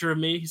a picture of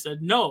me." He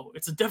said, "No,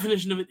 it's a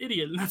definition of an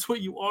idiot, and that's what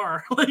you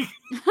are." Like,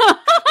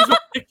 there's a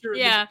picture in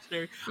the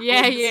dictionary.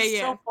 It's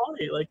so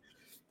funny. Like,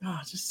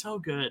 it's just so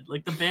good.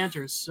 Like the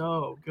banter is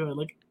so good.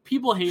 Like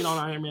people hate on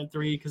Iron Man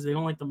 3 because they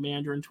don't like the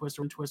Mandarin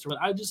Twister,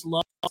 but I just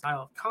love the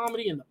style of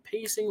comedy and the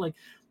pacing. Like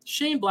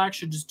Shane Black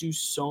should just do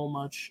so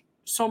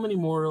many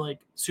more like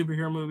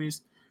superhero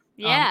movies,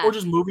 or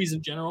just movies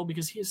in general,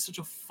 because he is such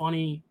a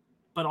funny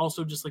but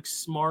also just like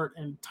smart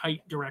and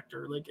tight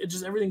director. Like it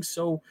just, everything's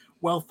so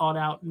well thought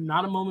out,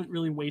 not a moment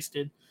really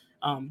wasted,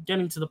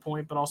 getting to the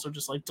point, but also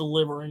just like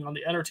delivering on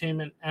the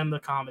entertainment and the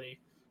comedy.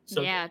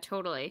 So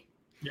totally.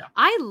 Yeah,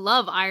 I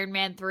love Iron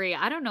Man 3.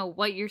 I don't know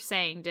what you're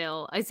saying,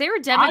 Dill. Is there a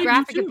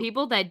demographic of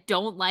people that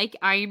don't like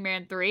Iron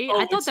Man 3?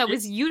 I thought that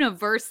was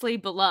universally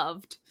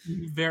beloved.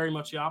 Very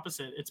much the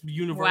opposite. It's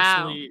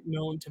universally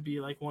known to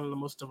be like one of the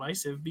most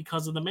divisive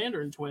because of the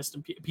Mandarin twist,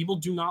 and people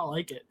do not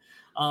like it.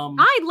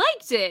 I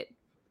liked it.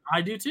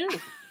 I do too.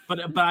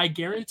 But I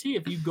guarantee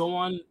if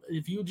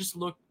you just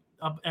look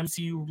up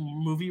MCU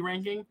movie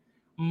ranking,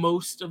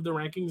 most of the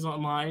rankings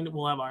online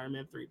will have Iron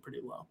Man 3 pretty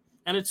low.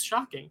 And it's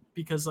shocking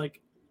because like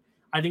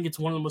I think it's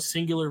one of the most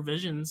singular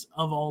visions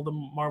of all the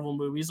Marvel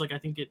movies. Like I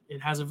think it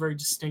has a very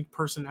distinct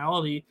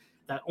personality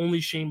that only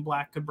Shane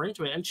Black could bring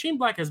to it. And Shane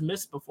Black has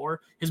missed before.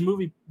 His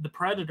movie The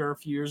Predator a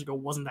few years ago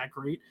wasn't that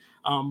great.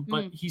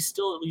 But he's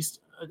still at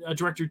least a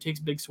director who takes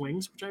big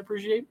swings, which I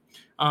appreciate.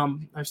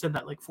 I've said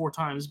that like 4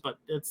 times, but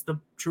it's the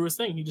truest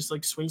thing. He just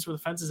like swings for the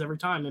fences every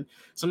time. And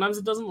sometimes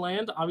it doesn't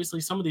land.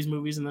 Obviously some of these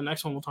movies, and the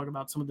next one we'll talk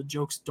about, some of the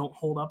jokes don't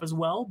hold up as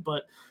well.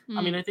 But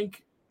I mean, I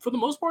think for the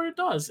most part it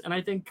does. And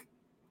I think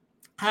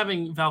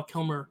having Val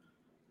Kilmer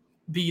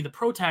be the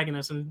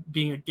protagonist and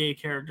being a gay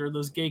character,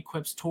 those gay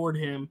quips toward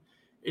him,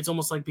 it's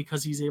almost like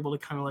because he's able to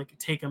kind of like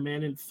take them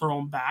in and throw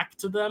them back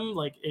to them,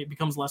 like it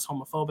becomes less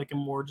homophobic and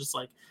more just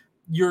like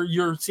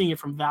you're seeing it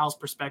from Val's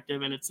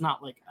perspective, and it's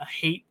not like a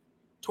hate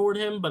toward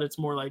him, but it's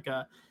more like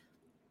a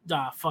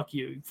fuck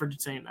you for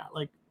saying that.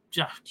 Like,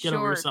 get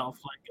over yourself.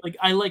 Like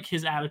I like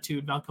his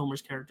attitude, Val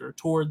Kilmer's character,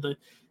 toward the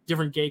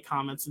different gay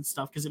comments and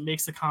stuff, because it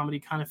makes the comedy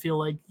kind of feel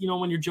like,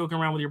 when you're joking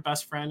around with your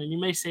best friend and you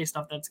may say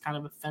stuff that's kind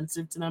of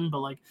offensive to them, but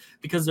like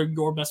because they're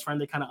your best friend,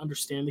 they kind of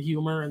understand the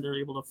humor and they're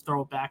able to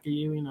throw it back at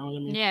you. You know what I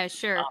mean? Yeah,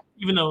 sure.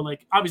 Even though,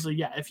 like, obviously,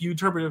 yeah, if you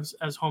interpret it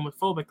as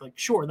homophobic, like,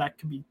 sure, that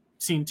could be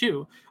seen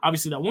too.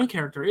 Obviously, that one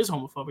character is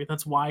homophobic.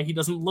 That's why he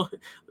doesn't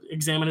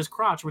examine his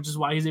crotch, which is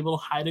why he's able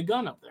to hide a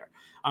gun up there.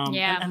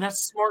 And that's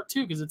smart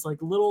too, because it's like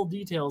little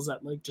details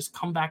that like just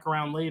come back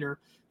around later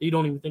that you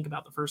don't even think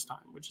about the first time,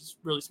 which is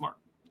really smart.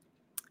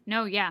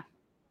 No, yeah.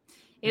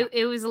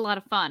 It was a lot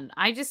of fun.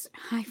 I was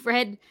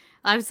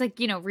like,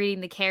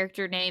 reading the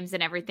character names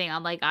and everything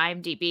on like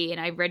IMDb, and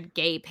I read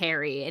Gay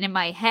Perry, and in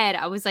my head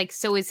I was like,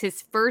 so is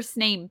his first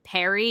name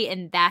Perry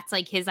and that's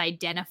like his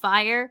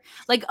identifier?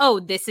 Like,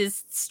 oh, this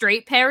is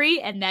straight Perry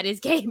and that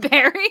is Gay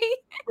Perry.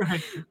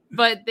 Right.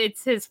 But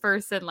it's his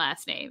first and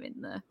last name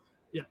in the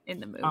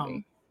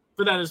movie.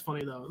 But that is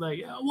funny though.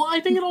 Like, well, I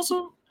think it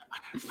also,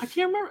 I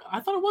can't remember.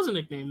 I thought it was a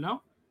nickname.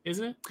 No,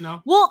 isn't it?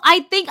 No. Well, I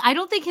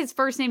don't think his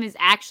first name is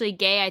actually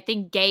Gay. I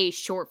think Gay is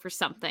short for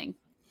something.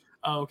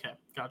 Oh, okay,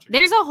 gotcha.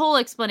 There's a whole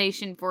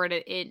explanation for it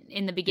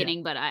in the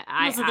beginning, but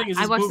I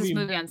watched this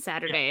movie on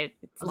Saturday.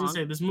 Yeah. I was gonna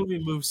say, this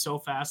movie moves so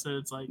fast that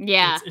it's like,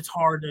 it's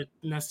hard to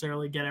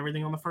necessarily get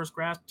everything on the first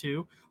grasp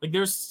too. Like,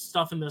 there's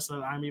stuff in this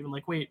that I'm even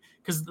like, wait,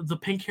 because the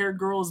pink-haired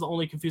girl is the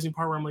only confusing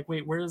part where I'm like,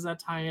 wait, where does that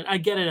tie in? I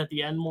get it at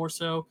the end more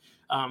so.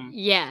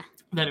 It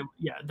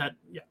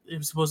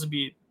was supposed to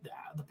be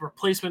the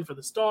replacement for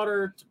this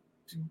daughter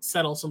to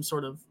settle some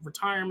sort of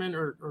retirement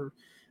or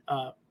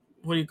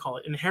what do you call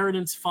it,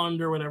 inheritance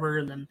fund or whatever,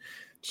 and then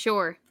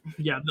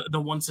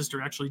the one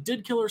sister actually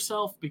did kill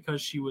herself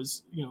because she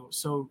was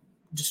so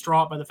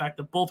distraught by the fact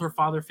that both her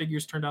father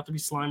figures turned out to be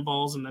slime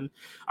balls. And then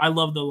I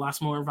love the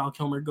last moment Val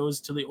Kilmer goes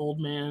to the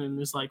old man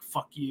and is like,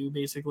 fuck you,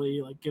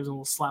 basically, like gives him a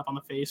little slap on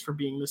the face for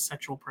being this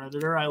sexual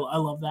predator. I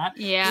love that.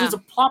 It's a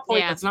plot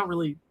point that's not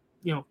really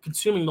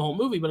consuming the whole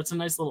movie, but it's a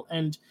nice little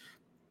end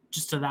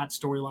just to that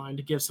storyline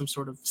to give some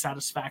sort of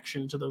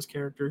satisfaction to those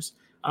characters.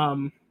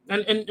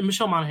 And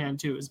Michelle Monaghan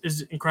too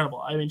is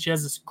incredible. I mean, she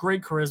has this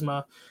great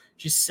charisma.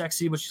 She's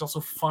sexy, but she's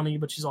also funny,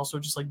 but she's also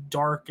just like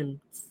dark and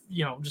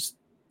just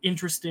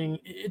interesting.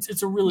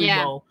 It's a really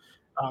well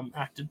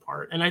acted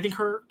part, and I think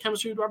her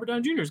chemistry with Robert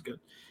Downey Jr. is good.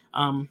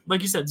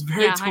 Like you said, it's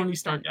very Tony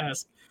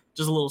Stark-esque,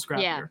 just a little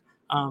scrappier.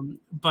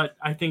 But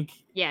I think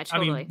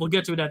totally. I mean, we'll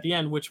get to it at the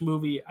end. Which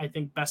movie I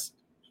think best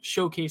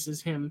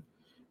showcases him?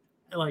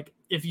 Like,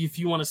 if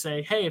you want to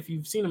say, hey, if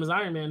you've seen him as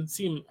Iron Man,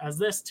 see him as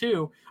this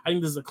too. I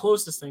think this is the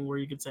closest thing where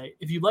you could say,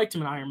 if you liked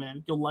him in Iron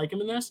Man, you'll like him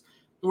in this.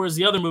 Whereas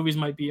the other movies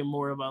might be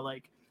more of a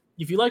like,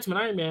 if you liked him in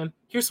Iron Man,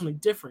 here's something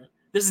different.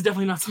 This is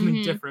definitely not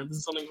something different. This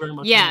is something very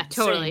much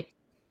totally. Same.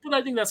 But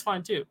I think that's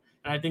fine too.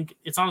 And I think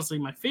it's honestly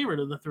my favorite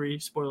of the three,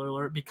 spoiler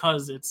alert,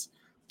 because it's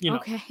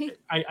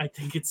I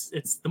think it's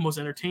the most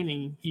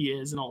entertaining he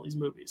is in all these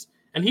movies.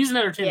 And he's an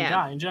entertaining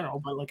guy in general,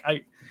 but like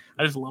I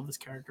just love this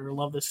character. I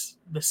love this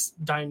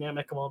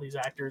dynamic of all these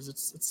actors.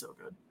 It's so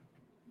good.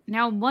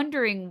 Now I'm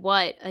wondering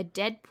what a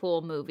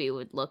Deadpool movie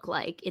would look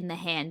like in the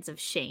hands of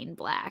Shane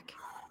Black.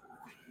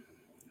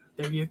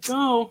 There you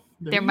go.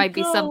 There might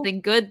be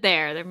something good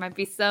there. There might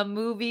be some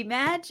movie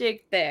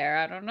magic there.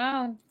 I don't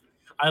know.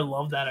 I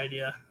love that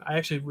idea. I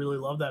actually really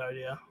love that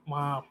idea.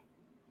 Wow.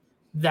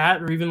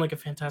 That, or even like a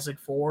Fantastic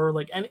Four,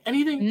 like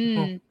anything.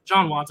 Well,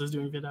 John Watts is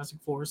doing Fantastic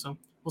Four, so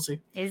we'll see.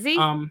 Is he?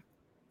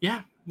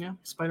 Yeah,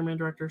 Spider-Man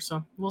director,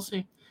 so we'll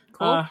see.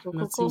 Cool.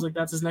 Seems like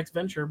that's his next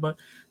venture, but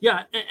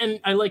yeah, and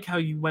I like how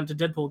you went to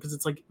Deadpool because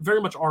it's like very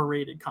much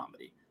R-rated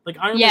comedy. Like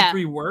Iron Man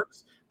 3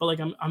 works, but like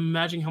I'm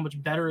imagining how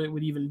much better it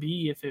would even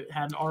be if it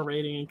had an R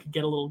rating and could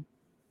get a little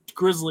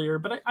grislier.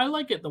 But I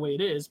like it the way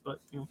it is. But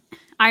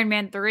Iron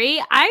Man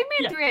 3,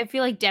 I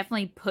feel like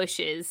definitely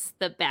pushes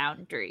the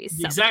boundaries.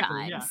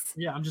 Exactly. Sometimes.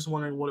 Yeah. I'm just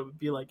wondering what it would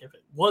be like if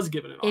it was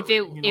given an R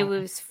rating. If it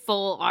was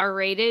full R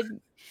rated.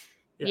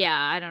 Yeah,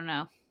 I don't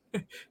know.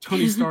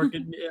 Tony Stark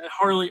and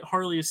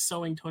Harley is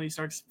sewing Tony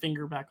Stark's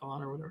finger back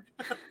on or whatever.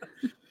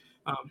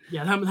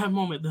 That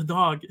moment, the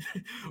dog.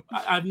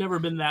 I've never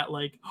been that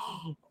like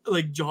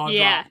jaw dropped.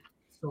 Yeah,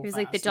 so he was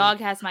like, the dog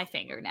has my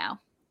finger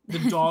now. The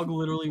dog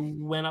literally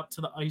went up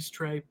to the ice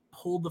tray,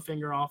 pulled the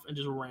finger off, and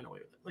just ran away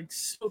with it. Like,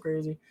 so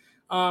crazy.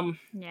 Yeah,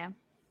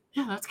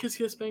 that's Kiss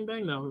Kiss Bang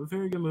Bang though. A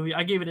very good movie.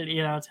 I gave it an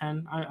 8 out of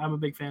 10. I'm a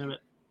big fan of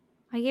it.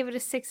 I gave it a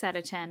 6 out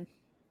of 10.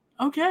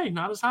 Okay,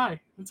 not as high.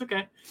 It's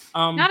okay.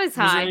 Not as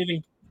high. Was there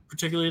anything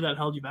particularly that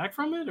held you back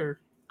from it, or?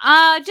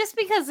 Just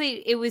because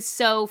it was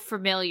so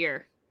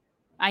familiar.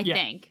 I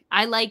think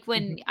I like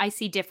when I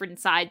see different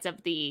sides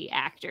of the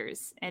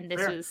actors, and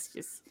this was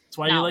just. That's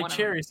why you like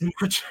Cherry so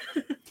much.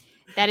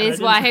 That is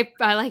why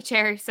I like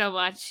Cherry so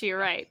much. You're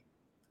right.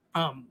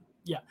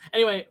 Yeah.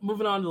 Anyway,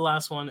 moving on to the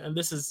last one, and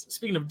this is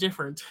speaking of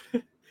different.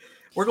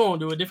 We're going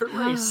to a different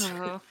race,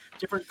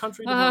 different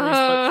country,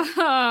 different race.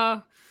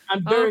 But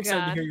I'm very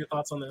excited to hear your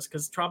thoughts on this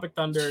because Tropic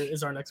Thunder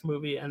is our next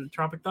movie, and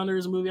Tropic Thunder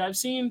is a movie I've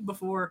seen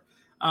before.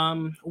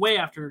 way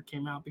after it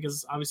came out,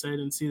 because obviously I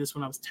didn't see this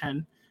when I was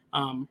 10.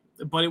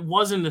 But it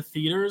was in the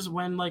theaters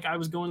when like I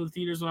was going to the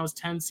theaters when I was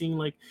 10, seeing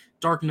like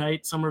Dark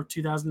Knight, summer of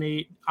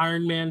 2008,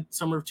 Iron Man,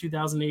 summer of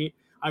 2008.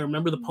 I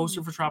remember the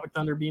poster for Tropic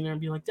Thunder being there and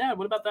being like, Dad,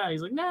 what about that?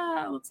 He's like,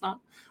 nah, let's not.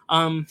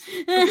 For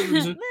good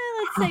reason.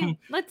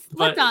 let's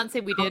not say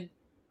we did.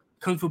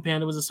 Kung Fu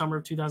Panda was the summer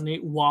of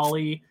 2008.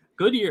 Wall-E,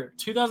 good year.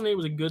 2008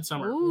 was a good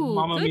summer. Ooh,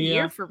 Mamma good Mia,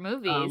 year for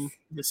movies.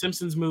 The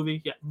Simpsons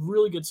movie, yeah,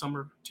 really good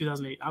summer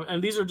 2008.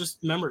 And these are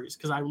just memories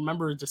because I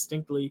remember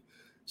distinctly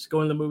just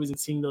going to the movies and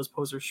seeing those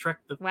posters. Shrek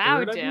the Third,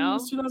 I believe,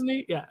 was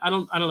 2008. Yeah, I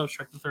don't know if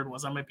Shrek the Third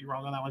was. I might be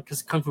wrong on that one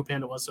because Kung Fu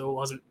Panda was, so it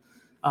wasn't.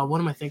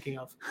 What am I thinking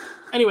of?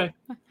 Anyway,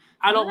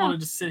 I don't want to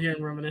just sit here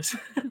and reminisce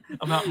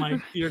about my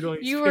theater going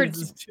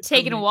experiences. You were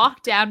taking a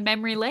walk down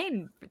memory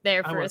lane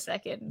there for a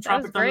second.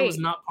 Tropic Thunder was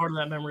not part of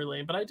that memory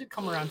lane, but I did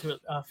come around to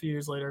it a few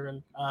years later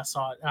and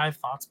saw it. And I have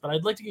thoughts, but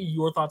I'd like to get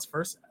your thoughts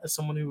first as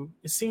someone who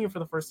is seeing it for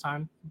the first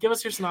time. Give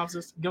us your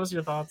synopsis. Give us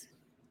your thoughts.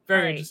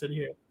 Very interested to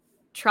hear.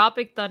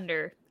 Tropic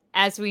Thunder,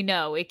 as we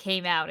know, it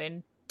came out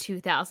in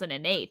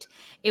 2008.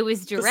 It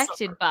was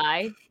directed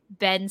by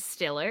Ben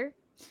Stiller.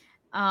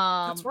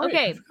 That's right.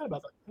 Okay. I forgot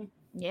about that.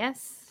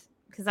 Yes,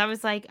 because I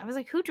was like,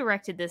 who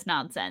directed this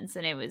nonsense?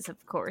 And it was,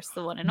 of course,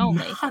 the one and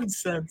only.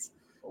 Nonsense.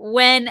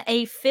 When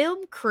a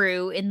film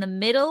crew in the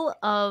middle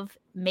of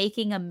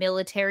making a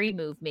military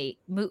movie.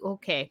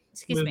 Okay,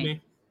 excuse me.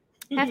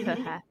 I'm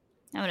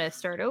gonna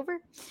start over.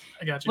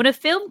 I got you. When a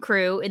film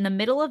crew in the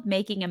middle of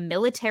making a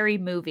military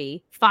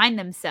movie find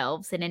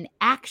themselves in an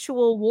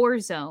actual war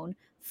zone,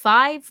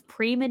 5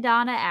 prima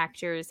donna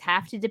actors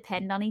have to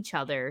depend on each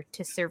other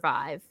to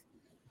survive.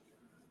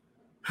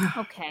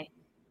 Okay.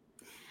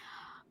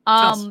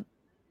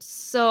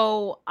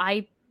 So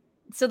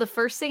the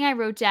first thing I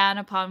wrote down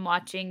upon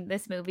watching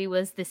this movie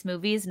was, this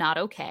movie is not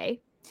okay.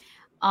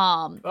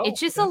 It's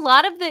just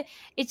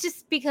it's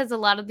just because a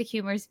lot of the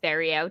humor is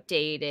very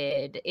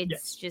outdated.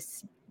 It's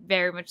just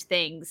very much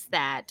things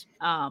that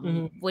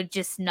would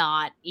just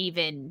not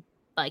even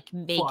like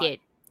make it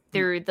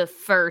through the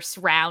first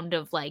round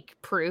of like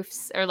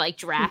proofs or like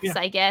drafts,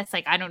 I guess.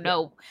 Like, I don't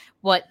know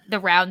what the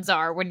rounds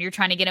are when you're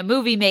trying to get a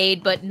movie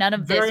made, but none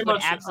of this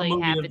would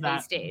absolutely happen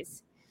these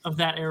days. Of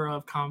that era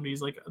of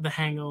comedies, like The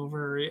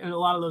Hangover, and a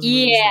lot of those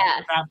movies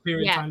that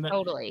period of time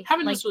that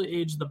haven't necessarily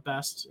aged the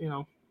best, you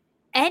know.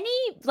 And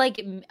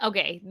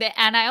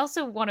I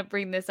also want to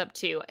bring this up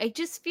too. It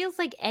just feels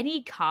like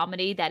any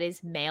comedy that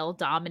is male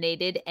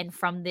dominated and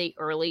from the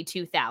early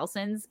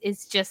 2000s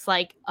is just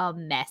like a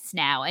mess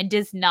now and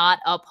does not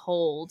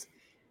uphold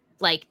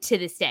like to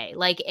this day.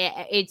 Like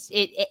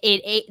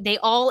they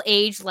all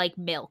age like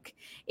milk.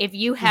 If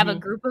you have a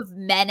group of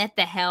men at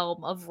the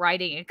helm of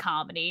writing a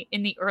comedy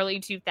in the early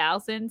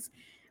 2000s,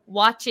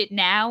 watch it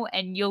now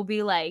and you'll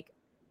be like,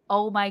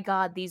 oh my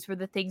God, these were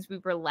the things we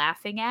were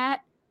laughing at.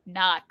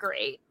 Not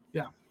great.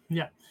 Yeah.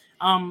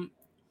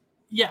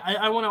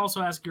 I want to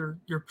also ask your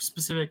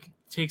specific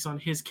takes on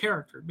his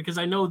character, because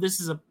I know this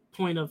is a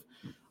point of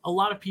a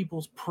lot of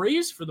people's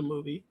praise for the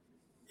movie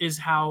is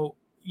how,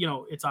 you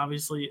know, it's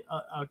obviously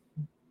a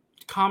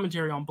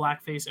commentary on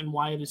blackface and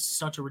why it is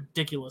such a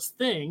ridiculous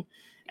thing,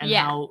 and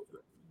how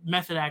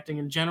method acting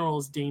in general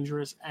is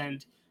dangerous,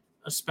 and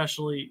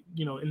especially,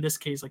 you know, in this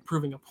case, like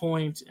proving a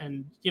point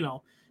and, you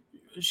know,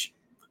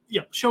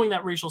 showing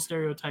that racial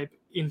stereotype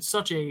in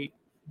such a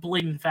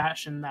blatant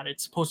fashion that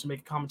it's supposed to make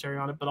a commentary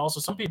on it. But also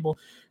some people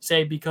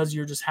say because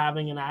you're just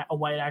having a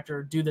white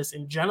actor do this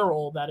in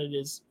general that it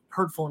is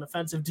hurtful and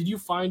offensive. Did you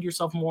find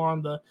yourself more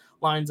on the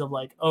lines of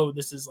like, oh,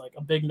 this is like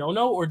a big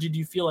no-no, or did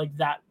you feel like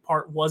that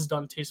part was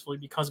done tastefully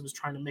because it was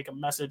trying to make a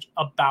message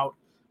about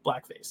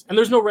blackface? And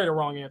there's no right or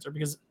wrong answer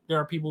because there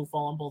are people who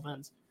fall on both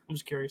ends. I'm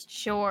just curious.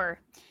 Sure.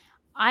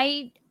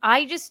 I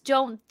just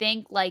don't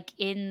think, like,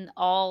 in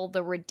all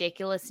the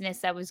ridiculousness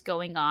that was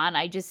going on,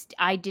 I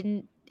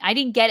didn't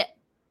get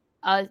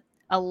a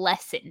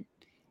lesson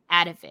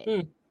out of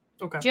it.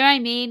 Okay. Do you know what I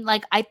mean?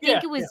 Like, I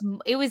think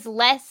it was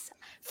less,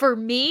 for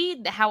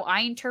me, how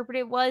I interpret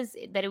it was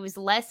that it was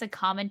less a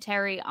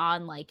commentary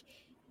on like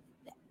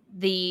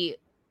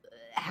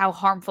how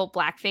harmful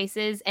blackface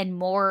is, and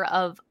more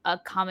of a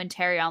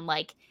commentary on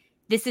like,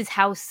 this is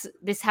how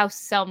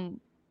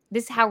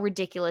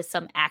ridiculous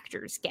some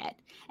actors get.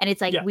 And it's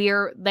like,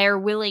 they're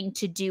willing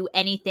to do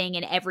anything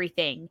and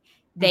everything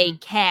they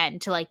can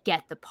to like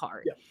get the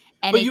part. Yeah.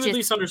 And but you at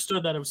least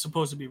understood that it was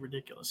supposed to be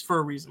ridiculous for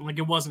a reason. Like,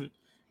 it wasn't,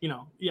 you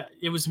know,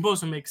 it was supposed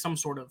to make some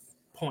sort of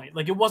point.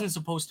 Like, it wasn't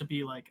supposed to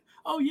be like,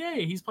 oh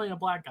yay, he's playing a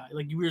black guy.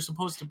 Like, we were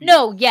supposed to be.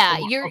 No,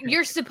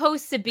 you're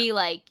supposed to be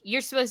like,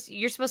 you're supposed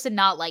to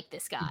not like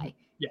this guy.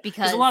 Yeah,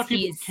 because a lot of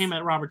people came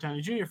at Robert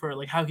Downey Jr. for it.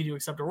 Like, how could you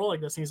accept a role like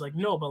this? And he's like,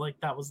 no, but like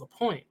that was the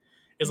point.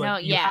 Is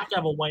like you have to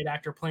have a white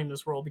actor playing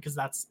this role because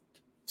that's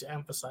to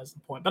emphasize the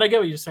point. But I get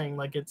what you're saying.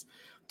 Like, it's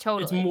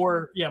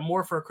more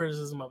for a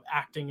criticism of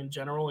acting in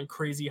general and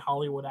crazy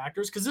Hollywood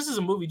actors, because this is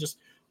a movie just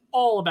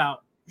all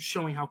about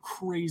showing how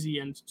crazy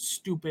and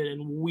stupid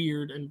and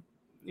weird and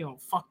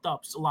fucked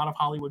up a lot of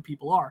Hollywood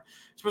people are,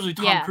 especially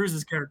Tom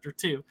Cruise's character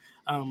too.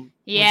 Which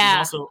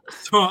is also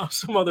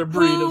some other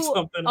breed of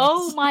something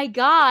else. Oh my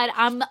god,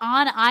 I'm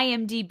on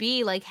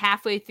IMDb like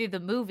halfway through the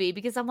movie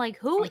because I'm like,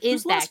 who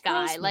is that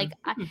guy? Like,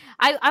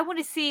 I want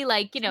to see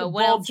like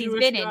what else he's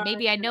been in.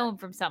 Maybe I know him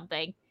from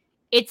something.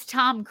 It's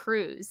Tom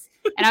Cruise,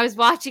 and I was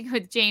watching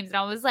with James, and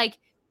I was like,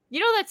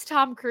 that's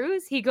Tom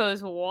Cruise. He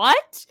goes,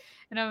 what?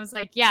 And I was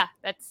like, yeah,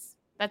 that's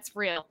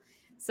real.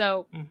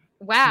 So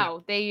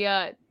wow,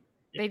 they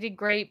did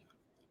great.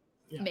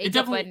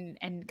 Makeup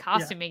and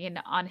costuming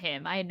on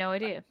him. I had no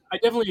idea. I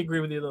definitely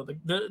agree with you though.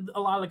 A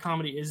lot of the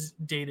comedy is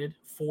dated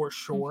for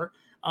sure.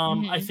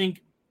 I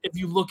think if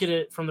you look at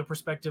it from the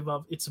perspective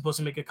of it's supposed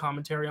to make a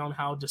commentary on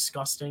how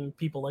disgusting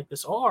people like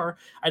this are,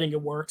 I think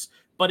it works.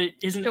 But it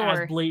isn't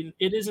as blatant.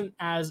 It isn't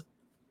as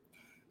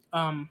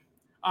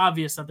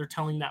obvious that they're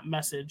telling that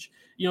message.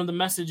 The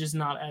message is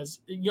not as.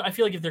 I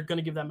feel like if they're going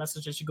to give that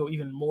message, they should go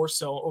even more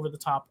so over the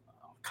top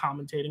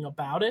commentating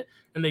about it,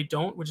 and they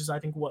don't, which is I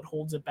think what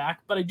holds it back.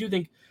 But I do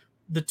think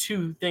the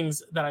two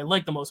things that I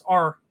like the most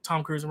are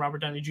Tom Cruise and Robert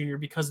Downey Jr.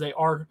 because they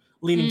are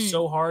leaning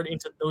so hard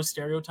into those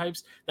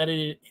stereotypes that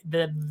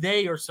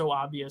they are so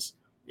obvious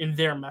in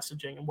their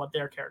messaging and what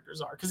their characters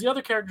are. Because the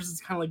other characters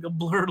is kind of like a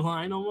blurred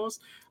line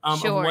almost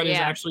of what is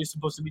actually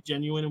supposed to be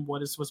genuine and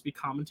what is supposed to be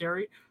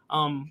commentary.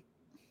 And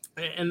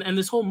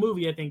this whole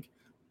movie, I think,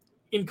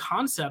 in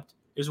concept,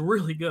 is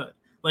really good.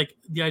 Like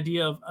the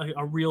idea of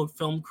a real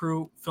film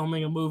crew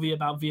filming a movie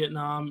about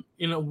Vietnam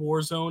in a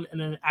war zone, and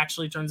then it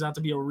actually turns out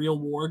to be a real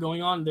war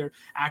going on. They're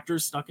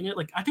actors stuck in it.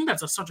 Like I think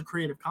that's such a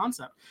creative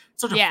concept.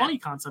 It's such a funny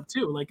concept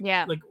too. Like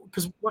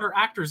because what are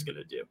actors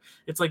gonna do?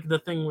 It's like the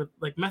thing with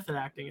like method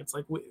acting. It's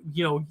like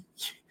Daniel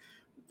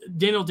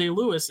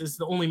Day-Lewis is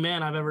the only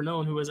man I've ever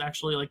known who has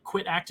actually like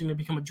quit acting to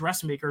become a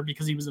dressmaker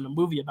because he was in a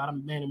movie about a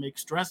man who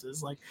makes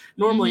dresses. Like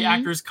normally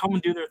actors come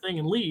and do their thing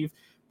and leave.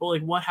 But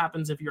like, what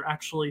happens if you're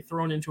actually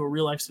thrown into a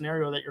real life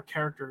scenario that your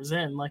character is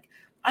in? Like,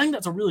 I think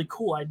that's a really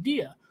cool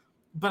idea.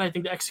 But I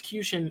think the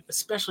execution,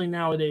 especially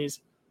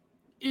nowadays,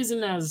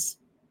 isn't as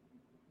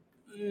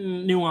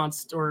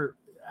nuanced or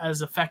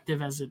as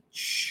effective as it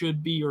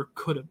should be or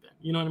could have been.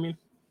 You know what I mean?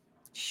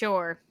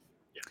 Sure.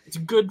 Yeah, it's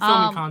a good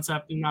filming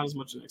concept and not as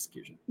much an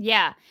execution.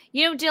 Yeah.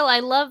 Dill, I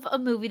love a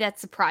movie that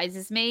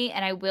surprises me.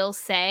 And I will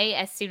say,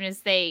 as soon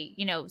as they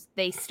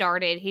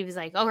started, he was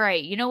like, all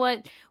right, you know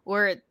what?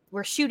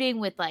 We're shooting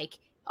with like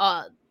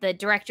the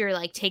director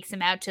like takes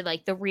him out to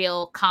like the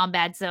real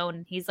combat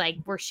zone. He's like,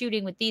 we're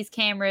shooting with these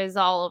cameras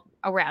all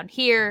around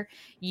here.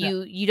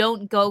 You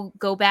don't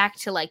go back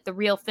to like the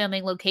real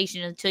filming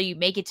location until you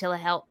make it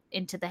to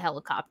into the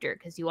helicopter,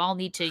 because you all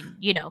need to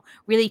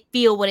really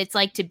feel what it's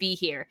like to be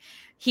here.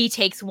 He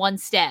takes one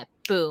step,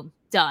 boom,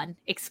 done,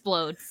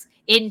 explodes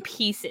in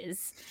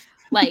pieces.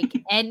 Like,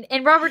 and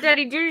Robert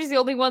Downey Jr. is the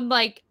only one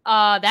like,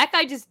 that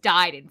guy just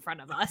died in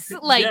front of us.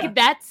 Like,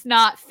 that's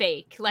not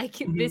fake.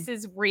 Like, this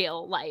is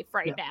real life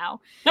now.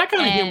 That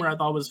kind of humor I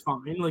thought was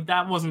fun. Like,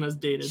 that wasn't as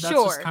dated. That's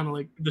just kind of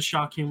like the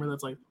shock humor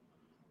that's like,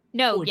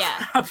 no,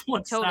 crap,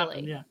 what's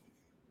happened? Yeah.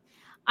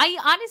 I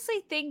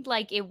honestly think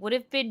like it would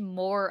have been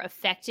more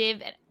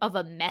effective of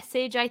a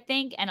message, I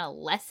think, and a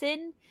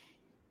lesson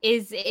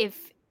is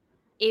if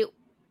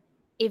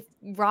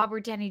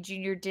Robert Downey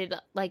Jr. did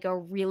like a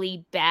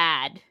really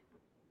bad.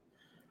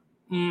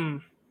 Yeah.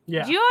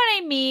 Do you know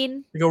what I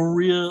mean? Like a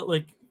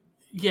real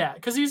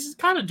because he's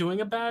kind of doing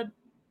a bad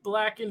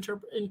black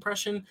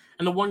impression,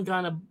 and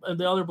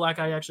the other black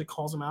guy actually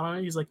calls him out on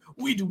it. He's like,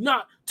 "We do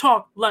not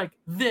talk like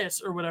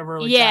this," or whatever.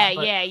 Like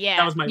yeah.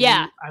 That was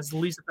my as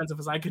least offensive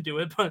as I could do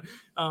it, but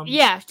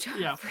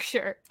for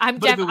sure. I'm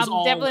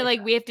definitely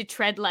like we have to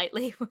tread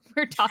lightly when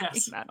we're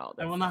talking about all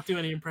this. I will not do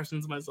any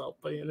impressions myself,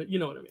 but you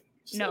know what I mean.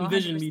 Just no,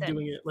 envision 100%. Me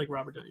doing it like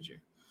Robert Downey Jr.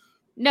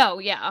 No,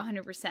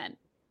 100%.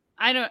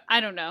 I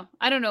don't know.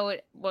 I don't know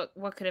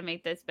what could have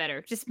made this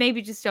better. Just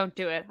don't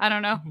do it. I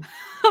don't know.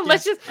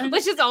 let's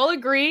just all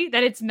agree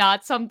that it's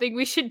not something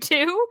we should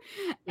do,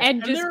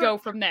 and just go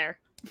from there.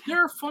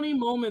 There are funny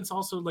moments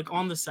also like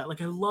on the set. Like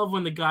I love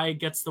when the guy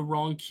gets the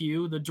wrong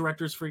cue. The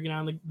director's freaking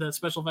out. Like the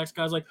special effects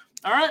guy's like,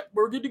 "All right,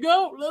 we're good to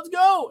go. Let's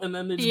go." And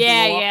then they just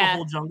blow up the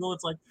whole jungle.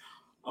 It's like,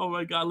 oh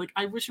my god. Like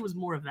I wish it was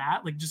more of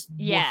that. Like just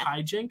more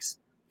hijinks.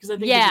 Because I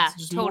think it's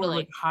just more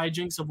like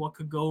hijinks of what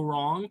could go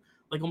wrong.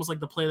 Like almost like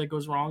the play that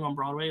goes wrong on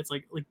Broadway. It's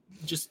like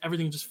just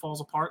everything just falls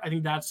apart. I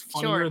think that's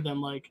funnier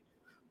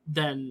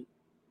than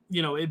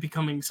it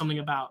becoming something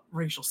about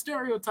racial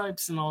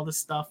stereotypes and all this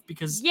stuff,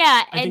 because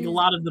I think a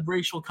lot of the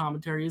racial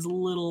commentary is a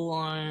little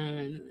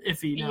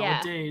iffy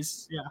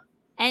nowadays. Yeah.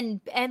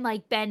 And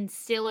like Ben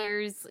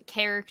Stiller's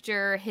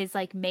character, his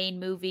like main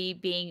movie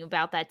being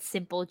about that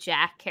Simple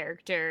Jack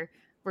character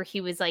where he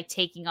was like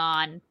taking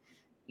on,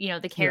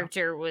 the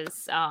character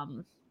was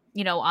on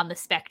the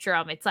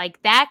spectrum. It's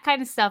like that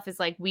kind of stuff is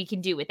like we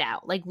can do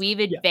without. Like we've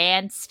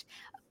advanced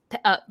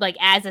like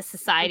as a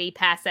society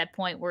past that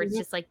point where it's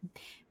just like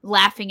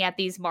laughing at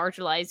these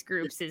marginalized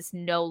groups is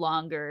no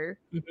longer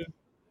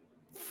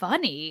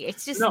funny.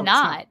 It's just No, it's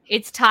not.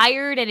 It's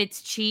tired and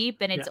it's cheap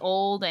and it's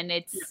old and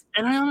it's.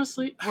 And I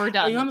honestly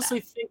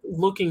think,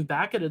 looking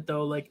back at it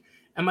though, like,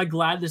 am I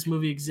glad this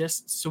movie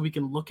exists so we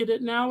can look at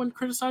it now and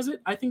criticize it?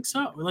 I think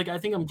so. Like, I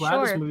think I'm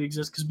glad this movie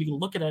exists because we can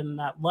look at it in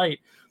that light.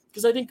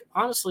 Because I think,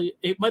 honestly,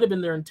 it might have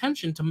been their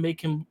intention to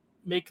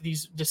make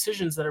these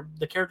decisions that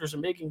the characters are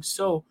making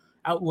so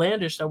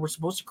outlandish that we're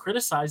supposed to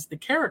criticize the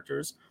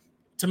characters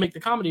to make the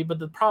comedy. But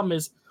the problem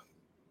is,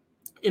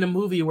 in a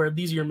movie where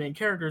these are your main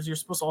characters, you're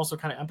supposed to also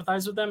kind of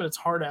empathize with them, and it's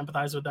hard to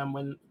empathize with them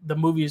when the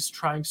movie is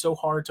trying so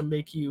hard to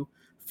make you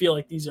feel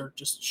like these are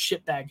just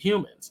shitbag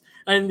humans.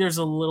 I think there's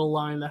a little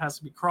line that has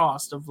to be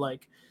crossed of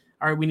like,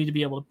 all right, we need to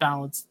be able to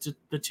balance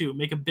the two,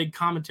 make a big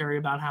commentary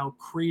about how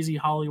crazy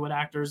Hollywood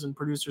actors and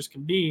producers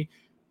can be,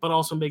 but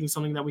also making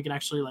something that we can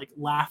actually like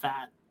laugh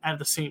at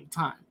the same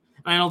time.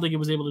 And I don't think it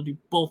was able to do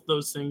both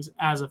those things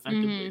as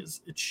effectively as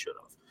it should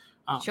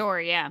have.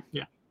 Yeah.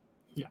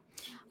 Yeah.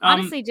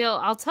 Honestly, Jill,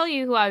 I'll tell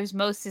you who I was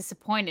most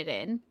disappointed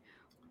in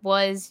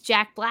was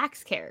Jack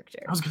Black's character.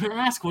 I was going to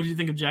ask, what do you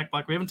think of Jack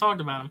Black? We haven't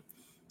talked about him.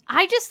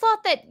 I just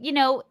thought that,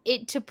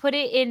 to put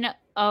it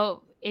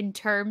in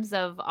terms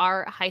of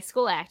our high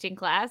school acting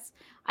class,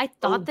 I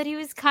thought that he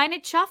was kind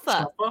of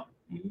chuffa.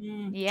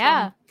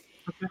 Yeah.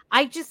 Okay.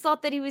 I just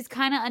thought that he was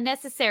kind of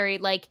unnecessary.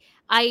 Like,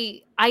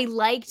 I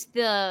liked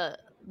the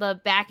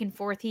back and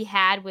forth he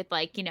had with,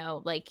 like,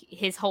 like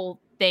his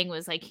whole thing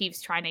was like he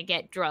was trying to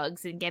get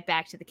drugs and get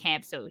back to the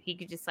camp so he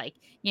could just, like,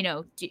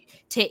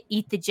 to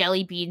eat the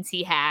jelly beans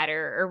he had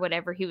or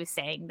whatever he was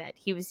saying that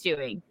he was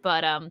doing.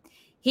 But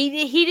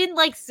he didn't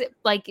like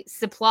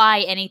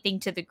supply anything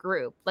to the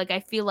group. Like, I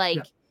feel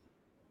like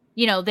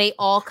they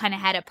all kind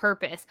of had a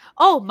purpose.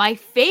 Oh, my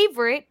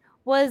favorite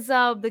was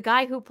the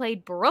guy who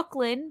played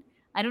Brooklyn.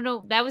 I don't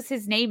know, that was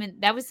his name,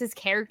 and that was his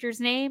character's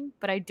name,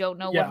 but I don't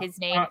know what his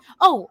name.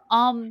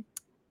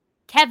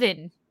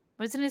 Kevin.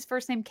 Wasn't his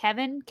first name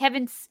Kevin?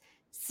 Kevin's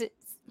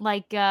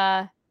like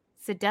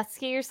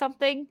Sadetsky or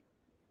something.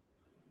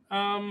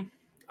 I'm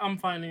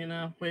finding it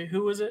now. Wait,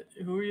 who was it?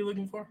 Who are you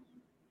looking for?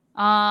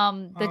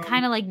 The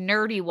kind of like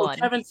nerdy one.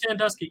 Kevin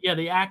Sandusky. Yeah,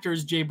 the actor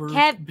is Jay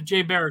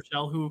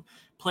Baruchel, who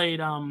played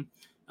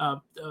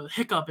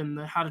Hiccup in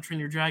the How to Train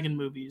Your Dragon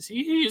movies.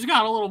 He's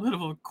got a little bit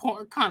of a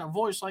kind of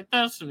voice like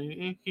this,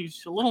 and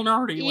he's a little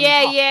nerdy.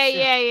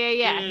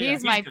 Yeah.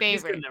 He's my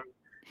favorite.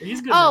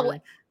 He's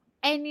good.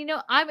 And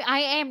I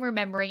am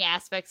remembering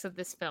aspects of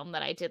this film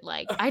that I did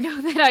like. I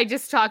know that I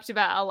just talked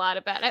about a lot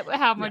about it,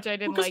 how much I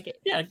didn't like it.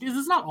 Yeah, because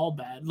it's not all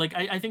bad. Like,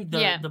 I think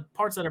the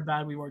parts that are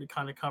bad we've already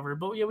kind of covered.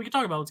 But yeah, we can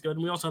talk about what's good,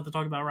 and we also have to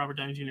talk about Robert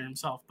Downey Jr.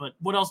 himself. But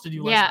what else did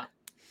you like? Yeah,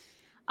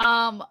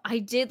 I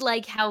did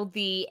like how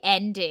the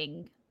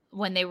ending,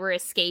 when they were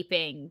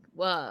escaping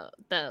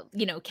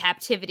the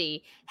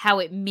captivity, how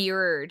it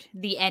mirrored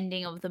the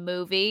ending of the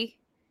movie,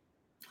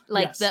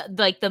 like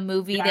the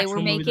movie they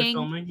were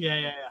making.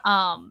 Yeah.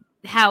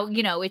 How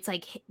it's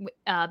like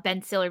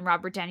Ben Stiller and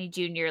Robert Downey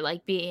Jr.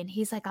 like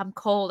he's like, I'm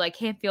cold, I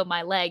can't feel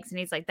my legs, and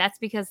he's like, that's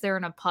because they're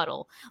in a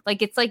puddle.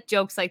 Like, it's like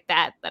jokes like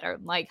that are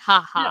like,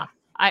 ha ha.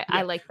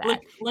 I like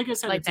that. Like I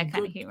said, like it's that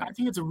kind of humor. I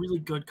think it's a really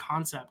good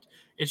concept.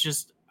 It's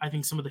just, I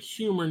think some of the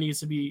humor needs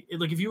to be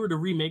like, if you were to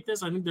remake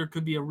this, I think there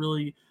could be a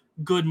really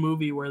good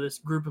movie where this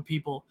group of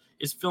people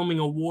is filming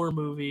a war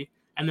movie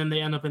and then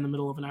they end up in the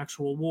middle of an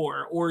actual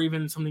war, or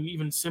even something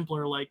even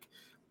simpler like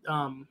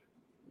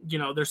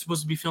they're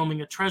supposed to be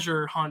filming a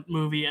treasure hunt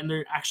movie and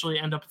they actually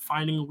end up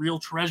finding real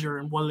treasure,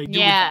 and what do they do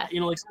with that?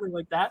 Like something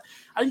like that.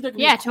 I think that could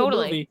be a cool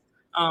movie.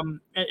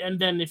 And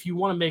then if you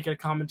want to make it a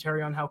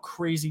commentary on how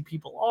crazy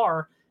people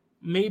are,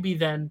 maybe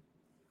then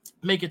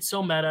make it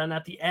so meta, and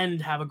at the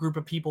end have a group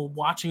of people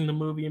watching the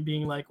movie and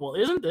being like, well,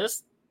 isn't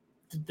this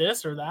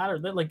or that or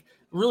that? Like,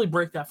 really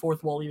break that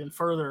fourth wall even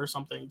further or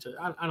something.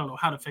 I don't know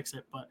how to fix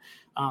it, but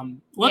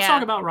let's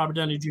talk about Robert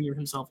Downey Jr.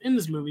 himself in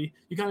this movie.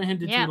 You kind of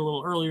hinted to it a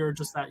little earlier,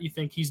 just that you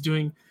think he's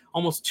doing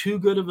almost too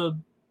good of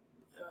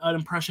an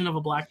impression of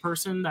a black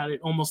person, that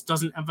it almost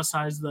doesn't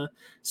emphasize the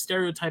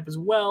stereotype as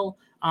well.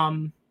 I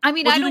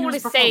mean, I don't want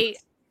to say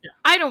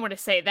I don't want to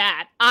say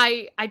that.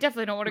 I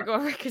definitely don't want to go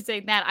over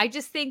saying that. I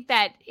just think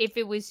that if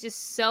it was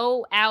just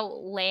so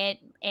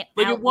outlandishly,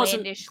 it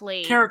wasn't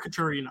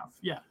caricature enough.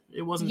 Yeah,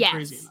 it wasn't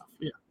crazy enough.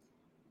 Yeah.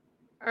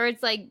 Or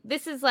it's like,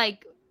 this is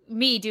like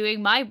me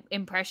doing my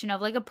impression of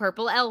like a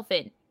purple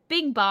elephant.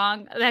 Bing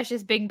bong. That's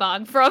just Bing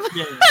bong from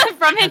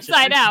from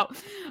Inside Out.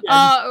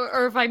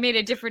 Or if I made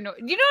a different noise.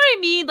 You know what I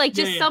mean? Like,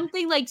 just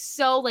something like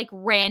so like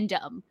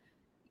random.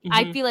 Mm-hmm.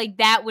 I feel like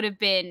that would have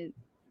been,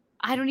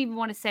 I don't even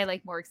want to say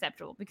like more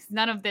acceptable, because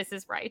none of this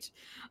is right.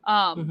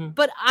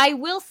 But I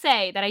will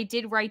say that I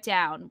did write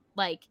down,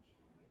 like,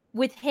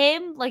 with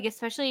him, like,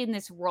 especially in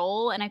this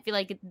role, and I feel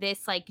like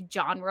this like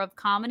genre of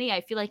comedy,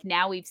 I feel like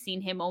now we've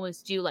seen him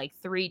almost do like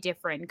 3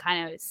 different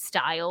kind of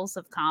styles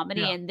of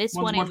comedy, and this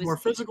one's one, more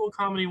physical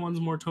comedy,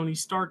 one's more Tony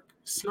Stark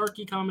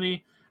snarky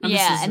comedy,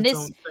 and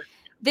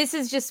this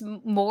is just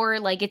more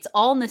like, it's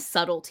all in the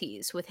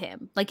subtleties with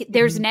him. Like,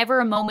 there's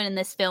never a moment in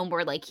this film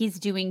where like he's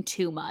doing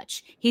too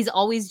much. He's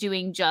always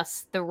doing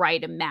just the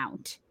right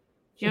amount.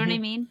 Do you know what I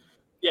mean?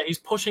 Yeah, he's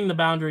pushing the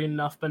boundary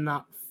enough, but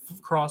not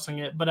crossing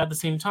it. But at the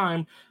same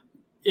time,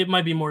 it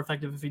might be more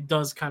effective if he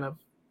does kind of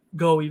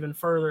go even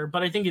further.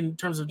 But I think in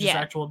terms of just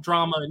actual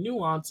drama and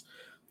nuance,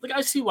 like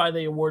I see why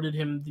they awarded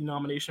him the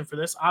nomination for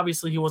this.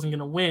 Obviously, he wasn't going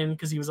to win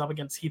because he was up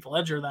against Heath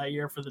Ledger that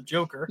year for the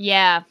Joker.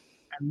 Yeah.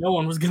 And no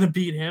one was going to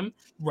beat him,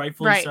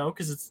 rightfully so,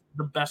 because it's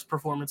the best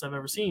performance I've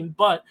ever seen.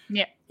 But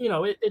you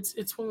know,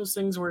 it's one of those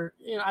things where,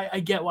 you know, I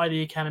get why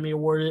the Academy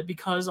awarded it,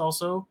 because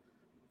also,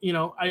 you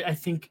know, I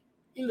think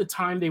in the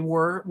time they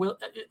were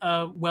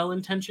well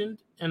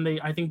intentioned, and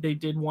I think they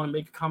did want to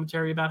make a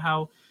commentary about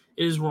how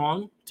it is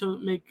wrong to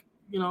make,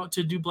 you know,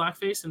 to do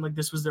blackface, and like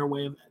this was their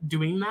way of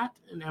doing that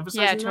and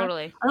emphasizing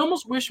that. I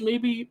almost wish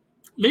maybe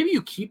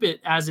you keep it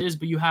as is,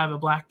 but you have a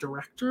black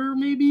director,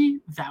 maybe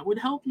that would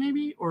help,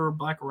 maybe, or a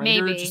black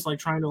writer, just like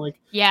trying to like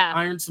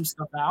iron some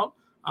stuff out.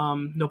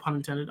 No pun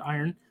intended,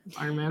 Iron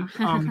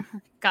Man.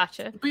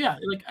 Gotcha. But yeah,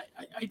 like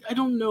I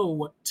don't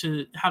know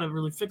how to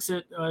really fix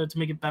it to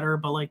make it better,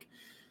 but like,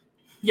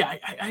 yeah,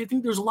 I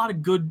think there's a lot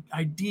of good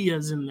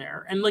ideas in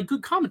there, and like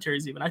good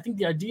commentaries even. I think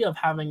the idea of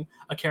having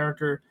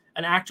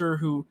an actor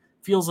who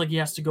feels like he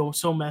has to go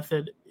so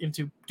method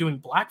into doing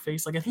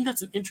blackface, like I think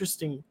that's an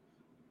interesting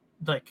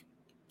like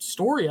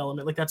story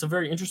element. Like that's a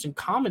very interesting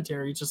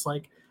commentary, just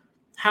like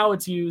how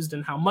it's used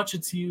and how much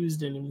it's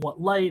used and in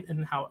what light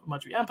and how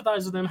much we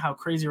empathize with him, how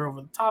crazy or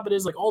over the top it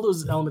is. Like all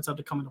those elements have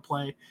to come into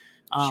play.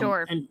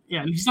 And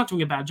yeah, and he's not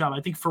doing a bad job. I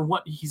think for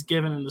what he's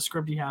given in the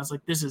script he has,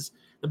 like this is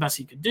the best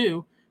he could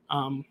do.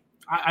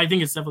 I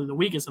think it's definitely the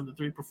weakest of the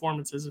three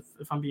performances,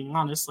 if I'm being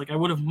honest. Like I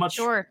would have much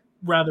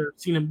rather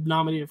seen him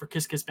nominated for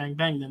Kiss Kiss Bang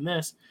Bang than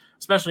this,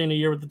 especially in a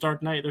year with The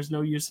Dark Knight. There's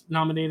no use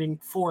nominating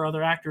 4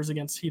 other actors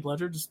against Heath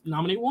Ledger. Just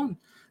nominate one,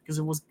 because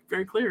it was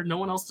very clear no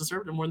one else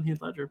deserved it more than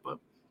Heath Ledger. But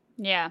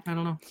yeah, I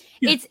don't know.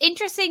 It's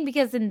interesting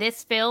because in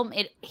this film,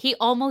 he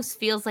almost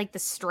feels like the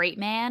straight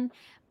man,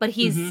 but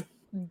he's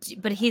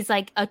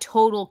like a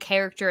total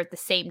character at the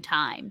same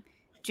time.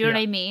 Do you know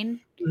what I mean?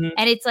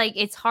 And it's like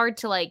it's hard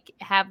to like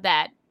have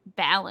that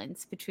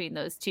balance between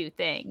those two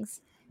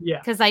things. Yeah,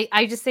 because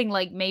I just think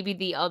like maybe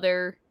the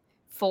other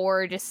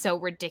 4 are just so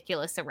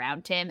ridiculous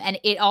around him, and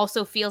it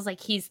also feels like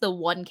he's the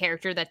one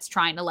character that's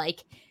trying to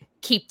like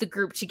keep the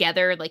group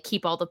together, like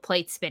keep all the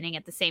plates spinning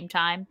at the same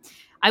time.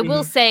 I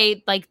will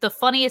say, like, the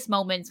funniest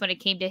moments when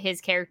it came to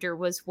his character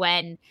was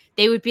when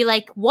they would be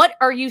like, "What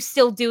are you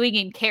still doing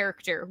in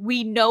character?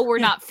 We know we're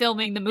not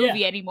filming the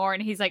movie anymore."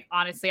 And he's like,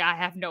 "Honestly, I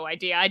have no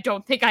idea. I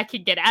don't think I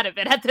can get out of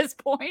it at this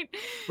point."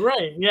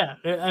 Right, yeah.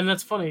 And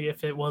that's funny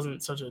if it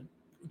wasn't such a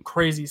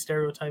crazy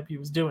stereotype he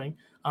was doing,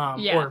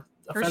 or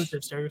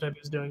offensive stereotype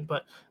he was doing.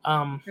 But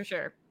for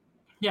sure.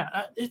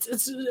 Yeah,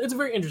 it's a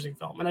very interesting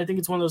film, and I think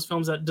it's one of those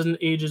films that doesn't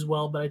age as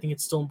well, but I think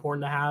it's still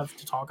important to have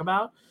to talk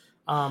about.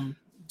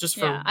 Just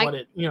for what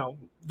it, you know,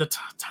 the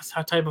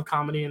type of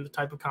comedy and the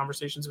type of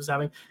conversations it was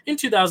having in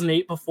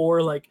 2008,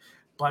 before like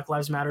Black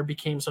Lives Matter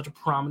became such a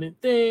prominent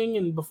thing,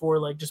 and before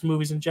like just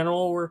movies in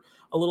general were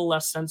a little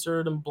less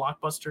censored, and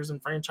blockbusters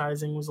and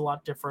franchising was a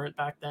lot different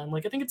back then.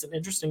 Like I think it's an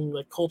interesting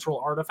like cultural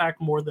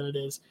artifact more than it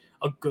is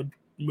a good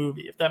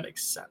movie, if that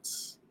makes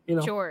sense. You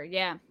know? Sure,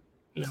 yeah.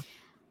 Yeah.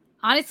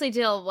 Honestly,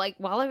 Dill, like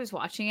while I was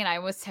watching it, I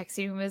was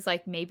texting him, was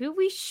like, maybe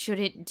we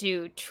shouldn't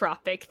do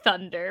Tropic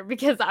Thunder,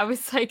 because I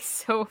was like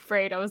so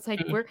afraid. I was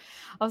like,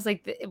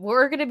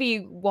 we're gonna be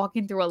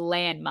walking through a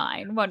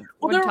landmine when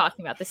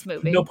talking about this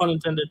movie. No pun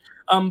intended.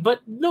 But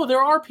no,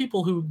 there are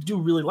people who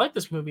do really like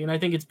this movie, and I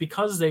think it's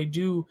because they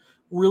do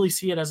really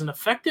see it as an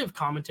effective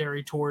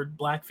commentary toward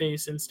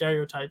blackface and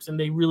stereotypes, and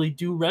they really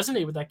do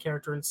resonate with that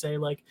character and say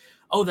like,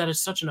 oh, that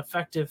is such an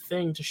effective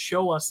thing to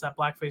show us that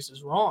blackface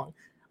is wrong.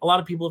 A lot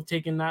of people have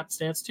taken that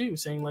stance too,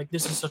 saying like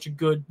this is such a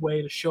good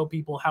way to show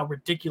people how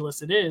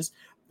ridiculous it is.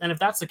 And if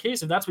that's the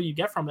case, if that's what you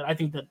get from it, I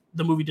think that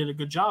the movie did a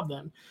good job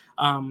then.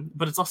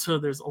 But it's also,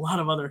 there's a lot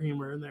of other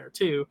humor in there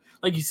too,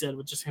 like you said,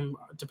 with just him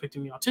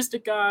depicting the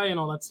autistic guy and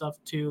all that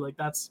stuff too. Like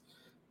that's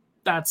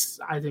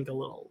I think a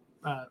little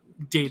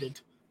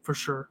dated for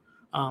sure.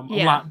 A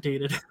lot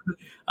dated.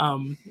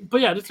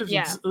 But yeah,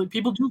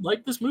 people do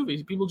like this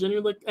movie. People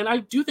genuinely like, and I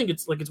do think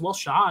it's well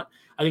shot.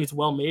 I think it's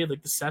well made.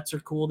 Like the sets are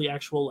cool. The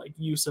actual like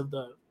use of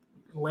the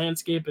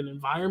landscape and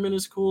environment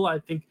is cool. I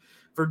think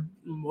for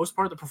the most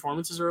part the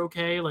performances are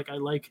okay. Like I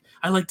like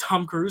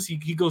Tom Cruise. He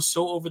goes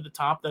so over the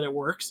top that it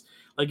works.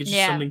 Like it's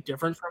just something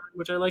different from it,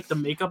 which I like. The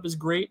makeup is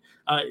great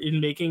in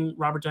making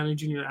Robert Downey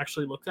Jr.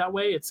 actually look that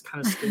way. It's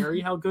kind of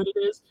scary how good it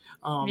is.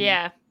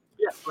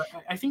 Yeah, but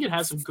I think it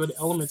has some good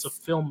elements of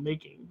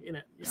filmmaking in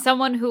it. Yeah.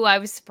 Someone who I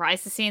was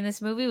surprised to see in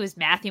this movie was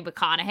Matthew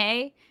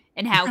McConaughey,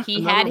 and how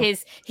he had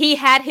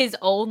his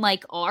own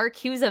like arc.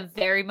 He was a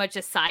very much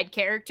a side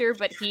character,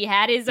 but he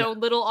had his own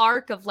little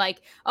arc of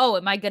like, oh,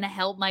 am I gonna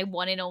help my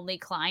one and only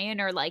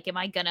client, or like, am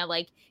I gonna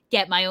like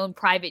get my own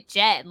private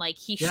jet? And like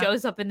he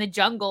shows up in the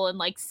jungle and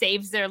like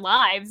saves their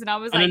lives. And I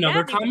was like,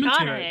 another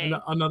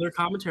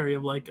commentary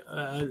of like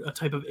a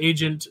type of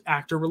agent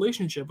actor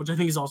relationship, which I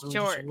think is also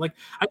interesting. Like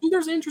I think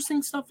there's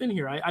interesting stuff in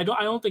here. I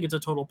don't think it's a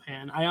total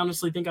pan. I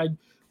honestly think I'd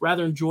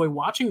rather enjoy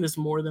watching this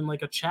more than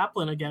like a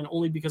Chaplin again,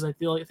 only because I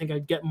think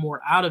I'd get more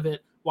out of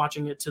it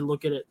watching it to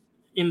look at it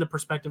in the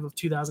perspective of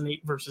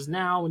 2008 versus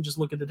now, and just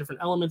look at the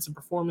different elements and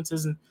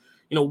performances and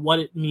what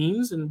it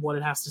means and what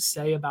it has to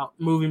say about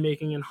movie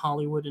making in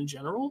Hollywood in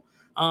general.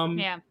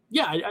 I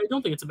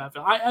don't think it's a bad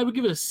film. I would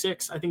give it a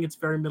 6. I think it's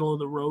very middle of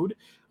the road.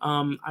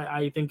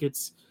 I think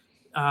it's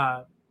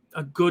a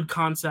good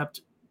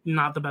concept,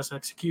 not the best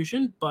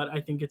execution, but I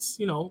think it's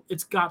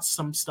it's got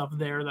some stuff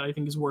there that I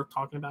think is worth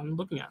talking about and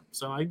looking at.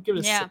 So I give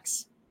it a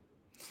 6.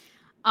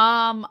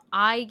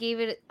 I gave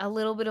it a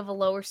little bit of a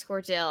lower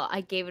score, Jill.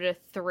 I gave it a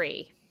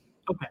 3.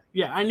 Okay.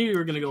 Yeah, I knew you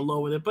were gonna go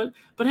low with it, but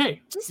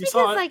hey, just you because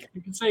saw it.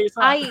 You can say you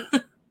saw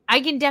it. I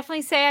can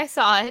definitely say I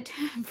saw it,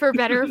 for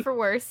better or for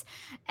worse.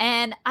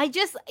 And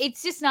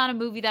it's just not a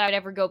movie that I'd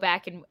ever go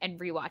back and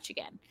rewatch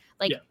again.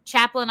 Like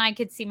Chaplin, I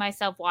could see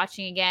myself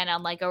watching again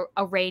on like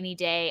a rainy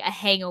day, a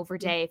hangover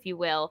day, if you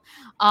will.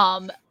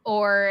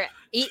 Or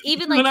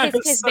even like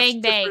Kiss Kiss Bang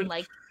Bang.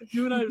 Like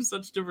you and I have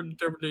such different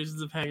interpretations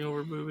of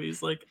hangover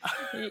movies. Like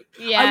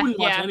I wouldn't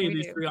watch any of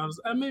these three.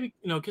 Honestly, maybe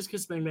Kiss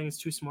Kiss Bang Bang is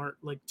too smart,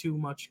 like too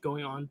much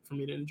going on for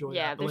me to enjoy.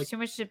 Yeah, that. There's too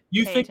much to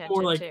you pay think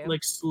more attention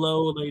like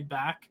slow, laid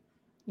back.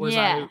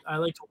 Whereas I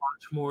like to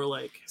watch more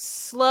like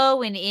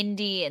slow and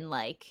indie and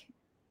like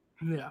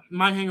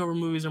my hangover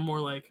movies are more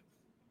like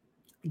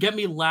get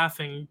me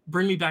laughing,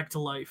 bring me back to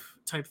life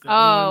type thing.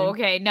 Oh,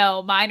 okay.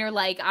 No, mine are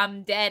like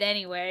I'm dead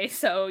anyway,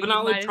 so but you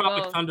not might like as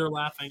Tropic well. Thunder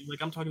laughing.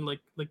 Like I'm talking like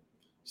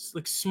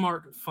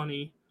smart,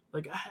 funny.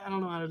 Like I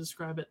don't know how to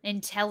describe it.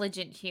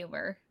 Intelligent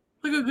humor.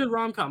 Like a good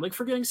rom-com, like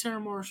Forgetting Sarah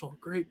Marshall.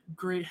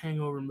 Great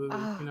hangover movie.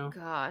 Oh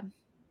God.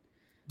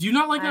 Do you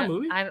not like that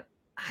movie?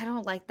 I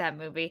don't like that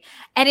movie.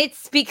 And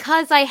it's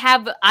because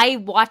I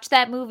watched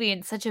that movie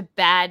in such a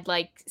bad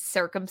like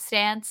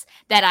circumstance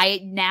that I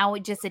now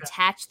just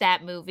attach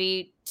that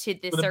movie to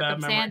the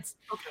circumstance.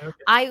 Okay.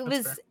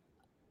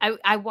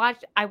 I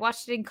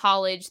watched it in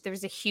college. There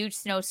was a huge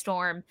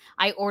snowstorm.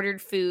 I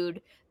ordered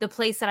food. The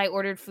place that I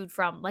ordered food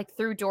from, like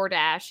through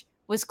DoorDash,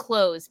 was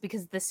closed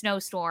because of the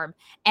snowstorm.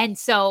 And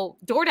so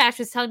DoorDash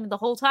was telling me the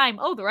whole time,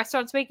 "Oh, the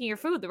restaurant's making your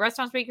food. The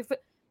restaurant's making your food."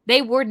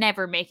 They were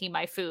never making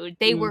my food.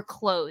 They were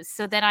closed.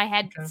 So then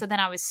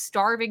I was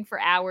starving for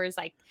hours.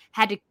 I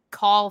had to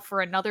call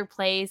for another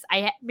place.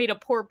 I made a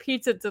poor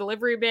pizza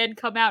delivery man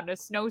come out in a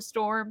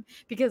snowstorm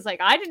because like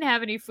I didn't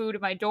have any food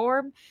in my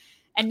dorm.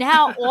 And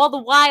now all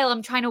the while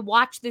I'm trying to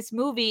watch this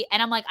movie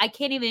and I'm like, I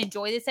can't even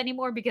enjoy this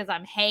anymore because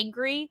I'm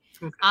hangry.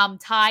 Okay. I'm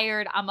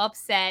tired. I'm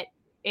upset.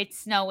 It's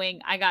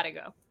snowing. I gotta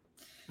go.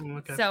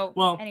 Okay. So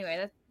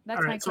anyway, that's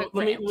all right, my quick so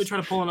let me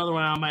try to pull another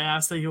one out of my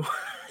ass that you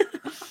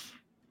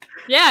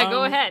Yeah,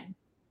 go ahead.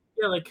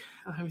 Yeah, like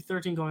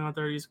 13 Going on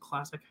 30 is a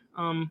classic.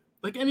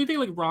 Like anything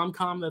like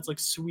rom-com that's like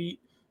sweet,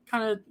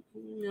 kind of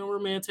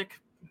romantic.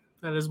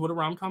 That is what a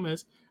rom-com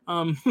is.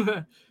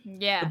 The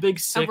Big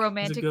Sick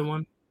is a good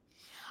one.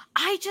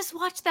 I just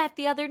watched that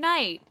the other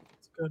night.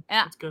 It's good.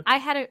 It's good. I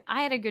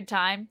had a good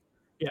time.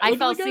 Yeah, I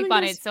fell asleep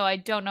on it, so I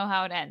don't know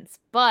how it ends.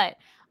 But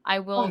I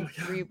will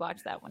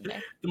rewatch that one day.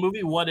 The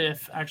movie What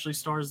If actually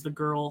stars the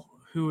girl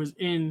who is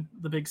in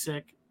The Big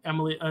Sick,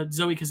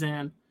 Zoe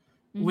Kazan,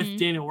 with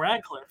Daniel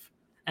Radcliffe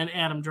and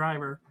Adam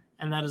Driver,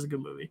 and that is a good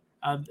movie.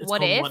 It's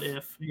called What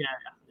If. Yeah,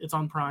 it's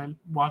on Prime.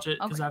 Watch it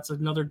because that's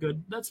another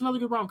good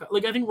rom-com.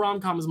 Like I think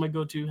rom-com is my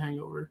go-to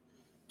hangover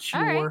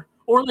cure,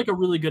 or like a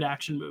really good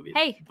action movie.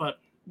 Hey, but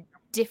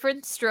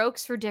different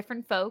strokes for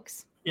different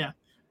folks. Yeah,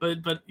 but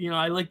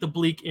I like the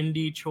bleak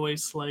indie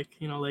choice. Like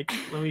like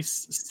let me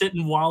sit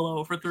and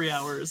wallow for 3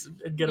 hours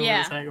and get over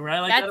this hangover.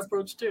 I like that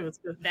approach too. It's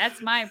good.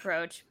 That's my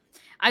approach.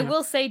 I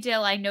will say,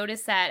 Jill, I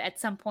noticed that at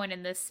some point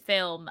in this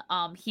film,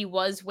 he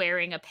was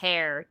wearing a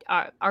pair.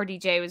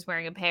 RDJ was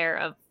wearing a pair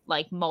of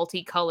like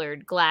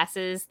multicolored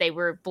glasses. They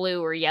were blue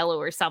or yellow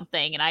or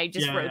something. And I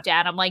just wrote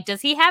down, I'm like,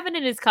 does he have it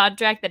in his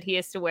contract that he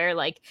has to wear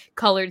like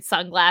colored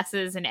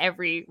sunglasses in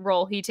every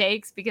role he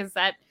takes? Because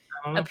that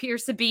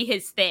appears to be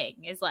his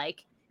thing. Is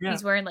like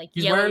he's wearing like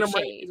yellow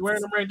shades. He's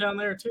wearing them right down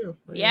there too.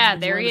 Yeah,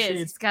 there he is.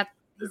 He's got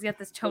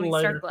this Tony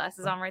Stark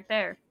glasses on right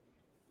there.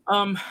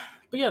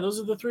 But yeah, those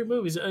are the 3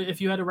 movies. If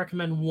you had to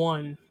recommend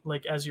one,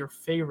 like as your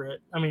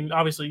favorite, I mean,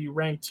 obviously you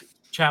ranked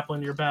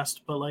Chaplin your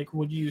best, but like,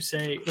 would you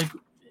say, like,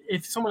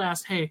 if someone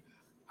asked, "Hey,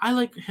 I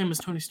like him as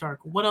Tony Stark.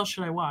 What else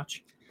should I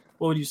watch?"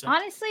 What would you say?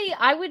 Honestly,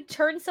 I would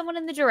turn someone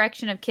in the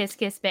direction of Kiss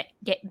Kiss Bang.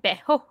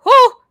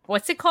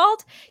 What's it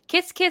called?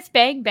 Kiss Kiss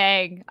Bang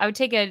Bang. I would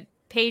take a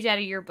page out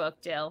of your book,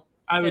 Jill.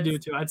 I would do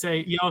it too. I'd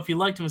say, if you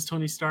liked him as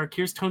Tony Stark,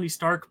 here's Tony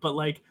Stark, but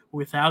like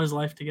without his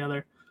life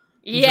together.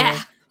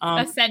 Yeah.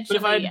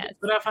 Essentially, yes.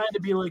 But if I had to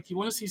be like, you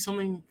want to see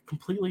something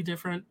completely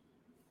different,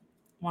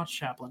 watch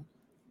Chaplin.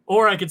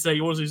 Or I could say,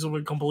 you want to see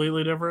something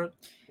completely different,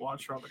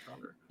 watch Tropic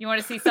Thunder. You want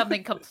to see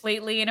something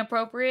completely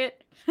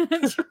inappropriate?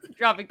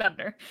 Tropic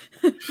Thunder.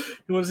 You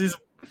want to see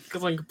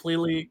something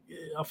completely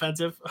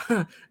offensive?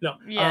 No.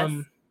 Yes.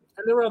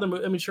 And there were other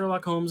movies. I mean,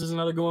 Sherlock Holmes is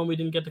another good one we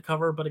didn't get to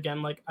cover, but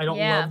again, like I don't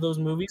love those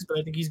movies, but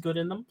I think he's good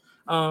in them.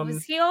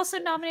 Was he also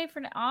nominated for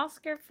an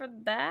Oscar for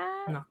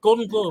that? No,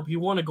 Golden Globe. He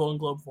won a Golden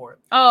Globe for it.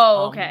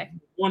 Oh, okay.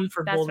 One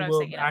for Golden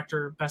Globe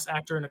best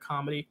actor in a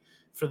comedy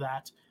for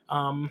that.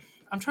 I'm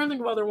trying to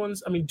think of other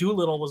ones. I mean,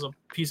 Doolittle was a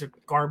piece of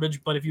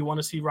garbage, but if you want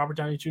to see Robert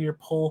Downey Jr.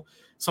 pull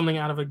something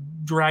out of a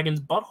dragon's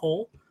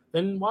butthole,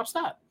 then watch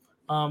that.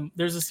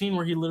 There's a scene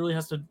where he literally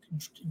has to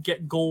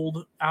get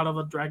gold out of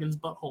a dragon's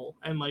butthole,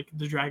 and like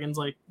the dragon's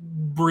like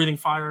breathing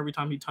fire every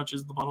time he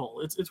touches the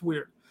butthole. It's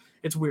weird.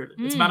 It's weird.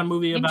 It's about a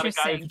movie about a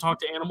guy who can talk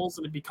to animals,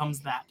 and it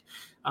becomes that.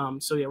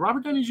 So yeah,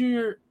 Robert Downey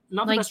Jr.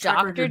 Not the best track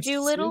record. Dr.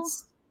 Doolittle.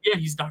 Yeah,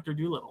 he's Dr.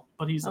 Doolittle,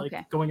 but he's like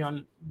going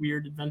on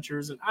weird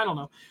adventures, and I don't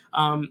know.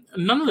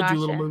 None of the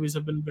Doolittle movies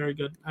have been very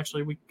good.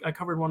 Actually, I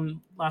covered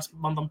one last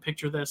month on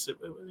Picture This. It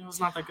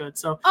was not that good.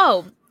 So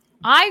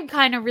I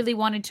kind of really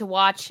wanted to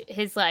watch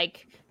his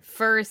like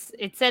first.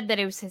 It said that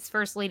it was his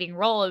first leading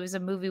role. It was a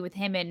movie with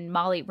him and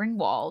Molly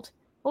Ringwald.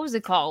 What was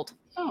it called?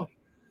 Oh,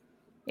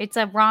 it's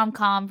a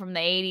rom-com from the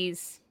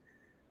 80s.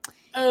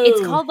 Oh,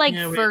 it's called like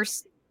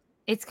first.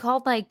 It's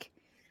called like.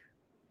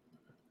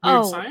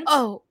 Weird Science?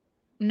 Oh,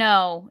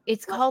 no!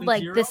 It's called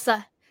like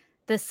the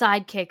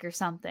Sidekick or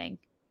something.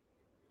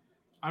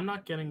 I'm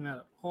not getting that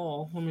at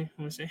all. Let me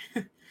see.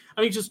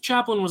 I mean, just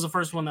Chaplin was the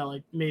first one that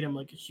like made him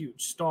like a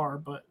huge star.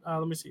 But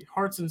let me see.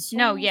 Hearts and Souls.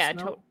 No, yeah,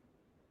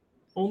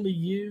 Only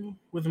You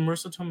with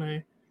Marissa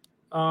Tomei.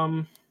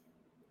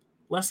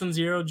 Less Than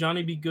Zero.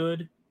 Johnny Be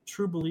Good.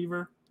 True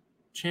Believer.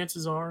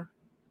 Chances Are.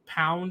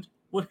 Pound.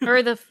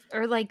 or the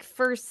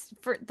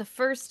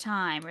first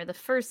time or the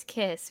first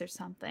kiss or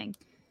something.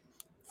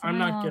 I'm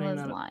not getting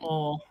that at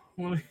all.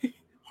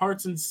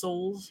 Hearts and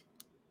Souls.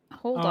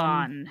 Hold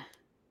on.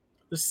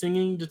 The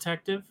Singing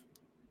Detective.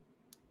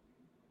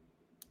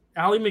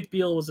 Ally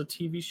McBeal was a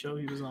TV show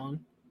he was on.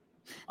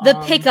 The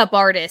Pickup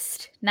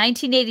Artist,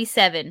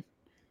 1987.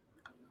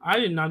 I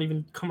did not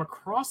even come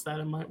across that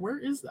in my. Where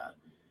is that?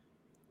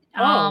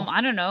 I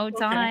don't know.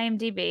 It's on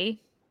IMDb.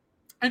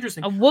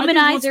 Interesting. A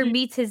womanizer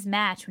meets his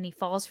match when he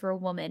falls for a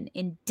woman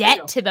in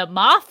debt to the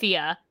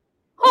mafia.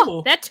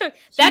 Oh,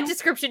 that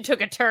description took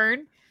a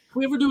turn. If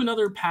we ever do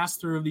another pass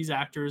through of these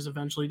actors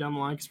eventually down the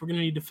line, because we're going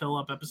to need to fill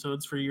up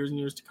episodes for years and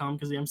years to come,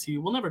 because the MCU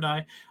will never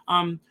die.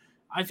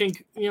 I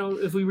think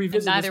if we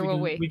revisit this,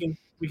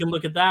 we can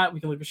look at that. We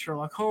can look at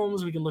Sherlock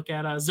Holmes. We can look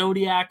at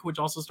Zodiac, which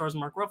also stars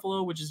Mark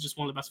Ruffalo, which is just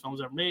one of the best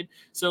films ever made.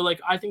 So like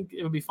I think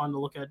it would be fun to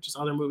look at just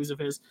other movies of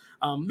his.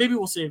 Maybe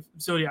we'll save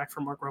Zodiac for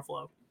Mark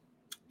Ruffalo,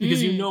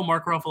 because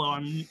Mark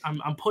Ruffalo.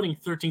 I'm putting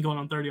 13 Going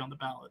on 30 on the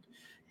ballot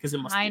because it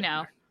must. I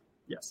know.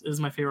 Yes, it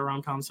is my favorite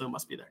rom-com, so it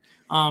must be there.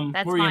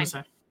 What were you gonna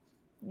say?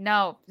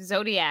 No,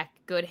 Zodiac,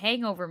 good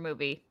hangover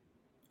movie.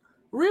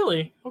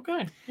 Really?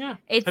 Okay, yeah.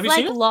 It's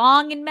like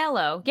long and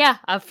mellow. Yeah,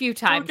 a few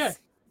times.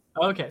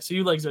 Okay, so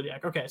you like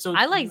Zodiac. Okay, so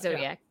I like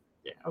Zodiac.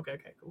 Yeah. Okay,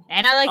 cool.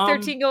 And I like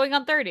 13 Going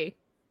on 30.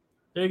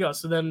 There you go.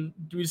 So then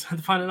we just have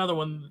to find another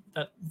one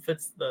that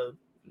fits the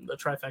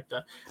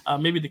trifecta.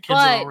 Maybe The Kids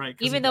Are All Right.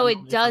 Even though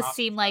it does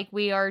seem like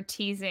we are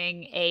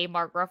teasing a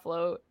Mark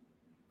Ruffalo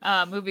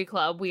movie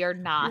club, we are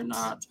not. We're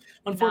not.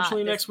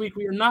 Unfortunately, next week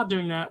we are not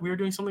doing that. We are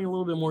doing something a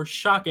little bit more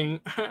shocking.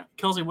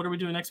 Kelsey, what are we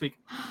doing next week?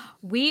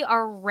 We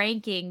are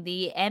ranking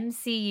the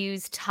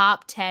MCU's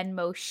top 10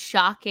 most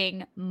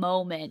shocking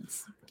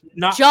moments.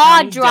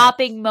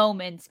 Jaw-dropping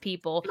moments,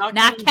 people.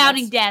 Not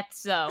counting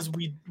deaths, though. Because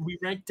we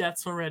ranked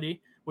deaths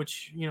already,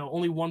 which,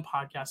 only one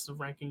podcast of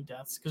ranking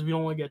deaths, because we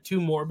don't want to get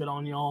too morbid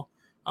on y'all.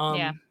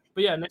 But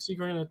yeah, next week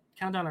we're going to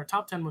count down our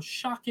top 10 most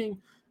shocking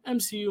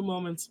MCU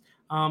moments.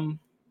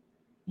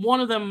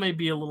 One of them may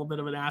be a little bit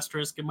of an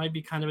asterisk. It might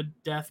be kind of a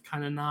death,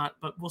 kind of not,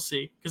 but we'll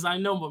see. Because I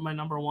know what my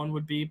number one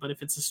would be, but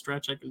if it's a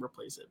stretch, I can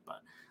replace it.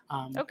 But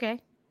okay,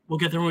 we'll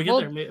get there when we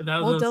get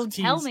there. Don't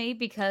tell me,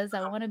 because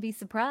I want to be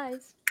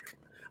surprised.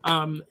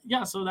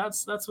 So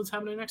that's what's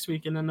happening next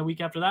week, and then the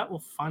week after that, we'll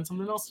find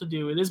something else to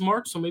do. It is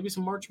March, so maybe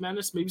some March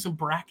Madness, maybe some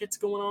brackets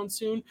going on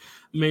soon.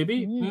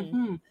 Maybe.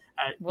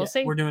 We'll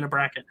see. We're doing a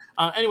bracket.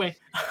 Anyway,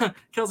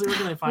 Kelsey, where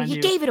can I find you?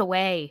 You gave it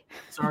away.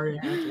 Sorry,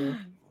 I had to.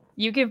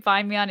 You can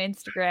find me on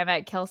Instagram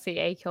at Kelsey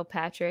A.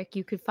 Kilpatrick.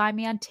 You could find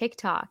me on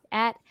TikTok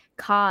at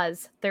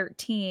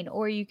Cause13,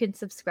 or you can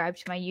subscribe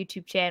to my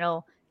YouTube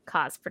channel,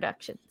 Cause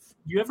Productions.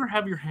 You ever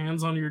have your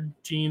hands on your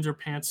jeans or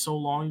pants so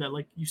long that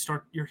like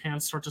your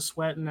hands start to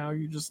sweat, and now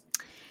you just...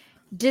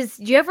 Do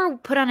you ever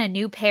put on a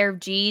new pair of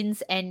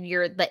jeans and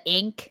the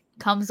ink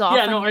comes off?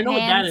 Yeah, no, I know what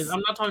that is.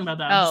 I'm not talking about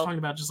that. I'm just talking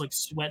about just like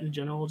sweat in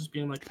general, just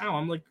being like,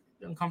 I'm like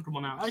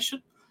uncomfortable now.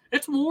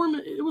 It's warm.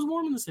 It was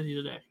warm in the city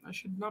today. I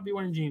should not be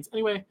wearing jeans.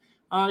 Anyway,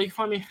 you can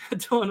find me at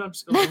Dylan. I'm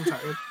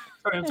tired.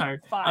 Sorry, I'm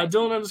tired.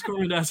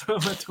 Dylan_Rendazzo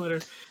on Twitter.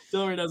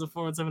 Dylan Rendazzo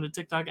 417 at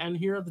TikTok. And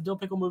here at the Dill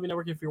Pickle Movie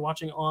Network, if you're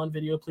watching on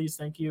video, please,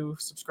 thank you.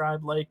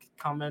 Subscribe, like,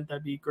 comment.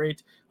 That'd be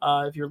great.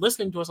 If you're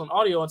listening to us on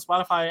audio on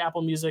Spotify,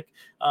 Apple Music,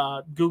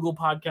 Google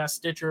Podcast,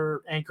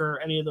 Stitcher,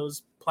 Anchor, any of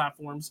those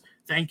platforms,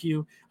 thank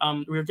you.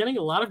 We're getting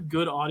a lot of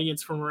good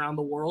audience from around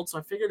the world, so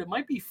I figured it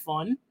might be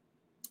fun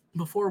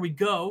before we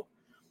go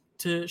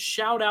to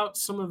shout out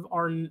some of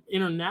our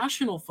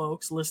international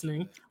folks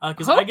listening,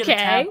 because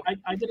Okay.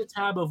 I get a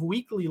tab of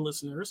weekly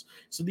listeners.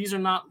 So these are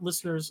not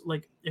listeners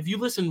like if you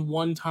listen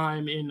one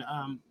time in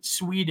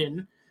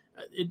Sweden,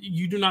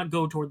 you do not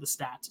go toward the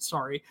stats.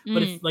 Sorry,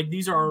 but if like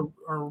these are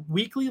our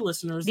weekly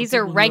listeners, these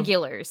are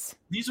regulars.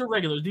 These are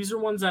regulars. These are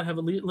ones that have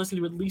listened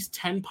to at least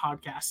 10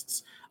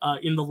 podcasts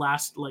in the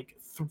last like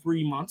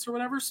 3 months or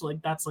whatever. So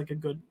like that's like a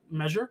good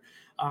measure.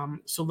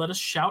 So let us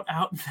shout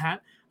out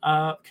that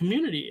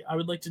community. I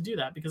would like to do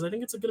that because I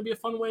think it's going to be a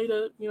fun way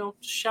to, you know,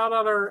 shout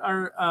out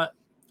our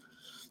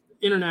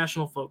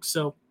international folks.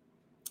 So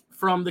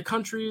from the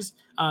countries,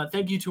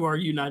 thank you to our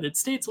United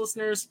States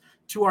listeners,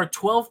 to our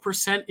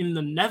 12% in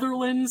the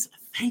Netherlands,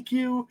 thank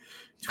you,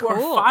 to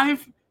our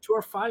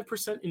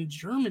 5% in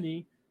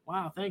Germany.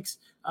 Wow, thanks.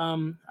 I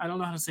don't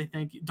know how to say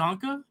thank you.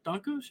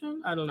 Danke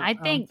Shane? I don't know. I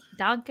think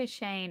Danke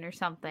Shane or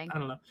something. I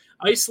don't know.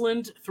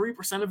 Iceland,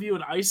 3% of you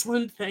in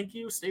Iceland. Thank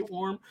you. Stay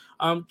warm.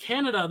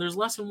 Canada, there's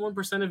less than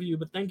 1% of you,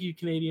 but thank you,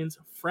 Canadians.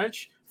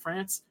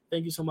 France,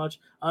 thank you so much.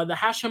 The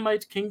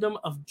Hashemite Kingdom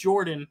of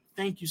Jordan,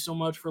 thank you so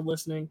much for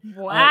listening.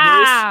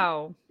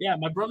 Wow.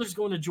 My brother's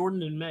going to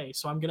Jordan in May,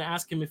 so I'm going to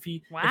ask him if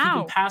he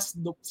can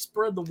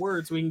spread the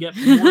word so we can get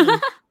more than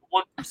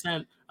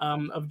 1%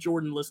 of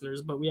Jordan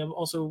listeners. But we have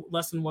also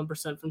less than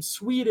 1% from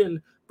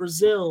Sweden,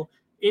 Brazil,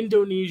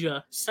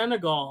 Indonesia,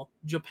 Senegal,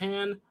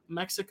 Japan,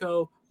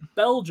 Mexico,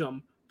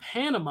 Belgium,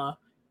 Panama,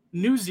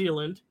 New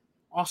Zealand,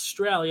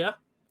 Australia,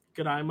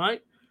 good eye,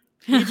 mate,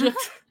 Egypt,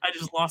 I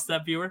just lost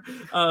that viewer,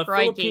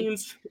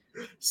 Philippines,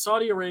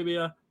 Saudi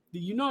Arabia, the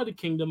United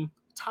Kingdom,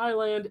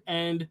 Thailand,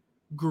 and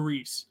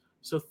Greece.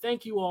 So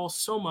thank you all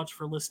so much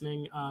for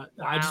listening.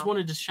 I just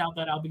wanted to shout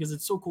that out because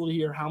it's so cool to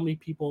hear how many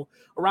people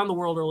around the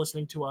world are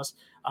listening to us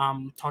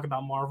talk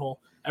about Marvel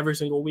every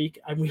single week.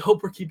 And we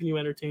hope we're keeping you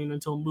entertained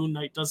until Moon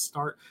Knight does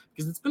start,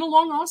 because it's been a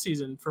long off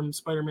season from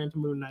Spider-Man to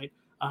Moon Knight.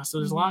 So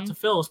there's a lot to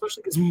fill,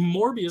 especially because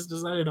Morbius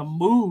decided to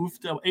move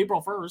to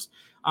April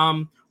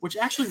 1st, which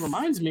actually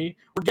reminds me,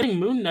 we're getting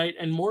Moon Knight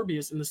and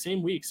Morbius in the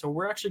same week. So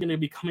we're actually going to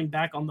be coming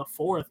back on the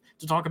 4th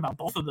to talk about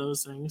both of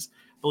those things,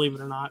 believe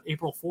it or not,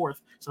 April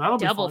 4th. So that'll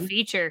be double fun.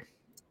 feature.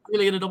 I'm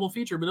going to get a double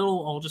feature, but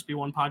it'll all just be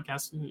one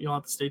podcast, and you'll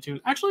have to stay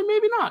tuned. Actually,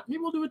 maybe not.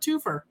 Maybe we'll do a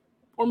twofer.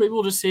 Or maybe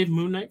we'll just save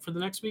Moon Knight for the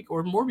next week,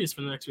 or Morbius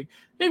for the next week.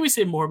 Maybe we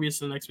save Morbius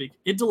for the next week.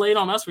 It delayed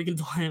on us. We can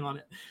delay it on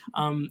it.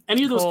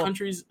 Any of those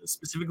countries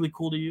specifically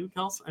cool to you,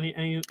 Kels?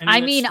 Any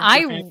I mean,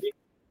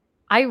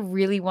 I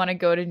really want to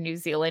go to New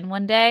Zealand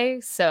one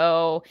day.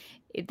 So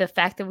the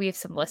fact that we have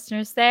some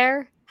listeners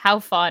there, how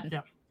fun.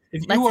 Yeah.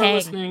 If you are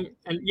listening,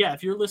 and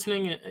if you're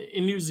listening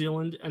in New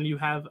Zealand and you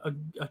have a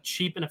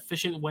cheap and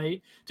efficient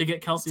way to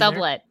get Kelsey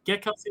there,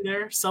 get Kelsey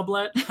there,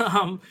 sublet,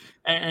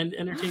 and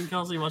entertain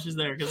Kelsey while she's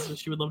there, because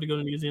she would love to go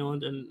to New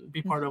Zealand and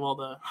be part of all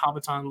the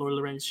Hobbiton, Lord of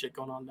the Rings shit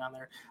going on down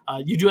there.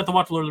 You do have to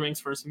watch Lord of the Rings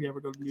first if you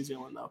ever go to New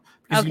Zealand, though,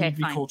 because you need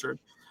to be cultured.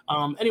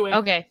 Anyway,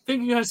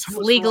 thank you guys so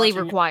much. Legally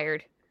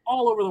required.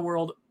 All over the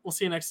world. We'll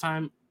see you next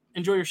time.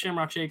 Enjoy your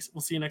Shamrock Shakes.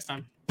 We'll see you next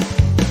time.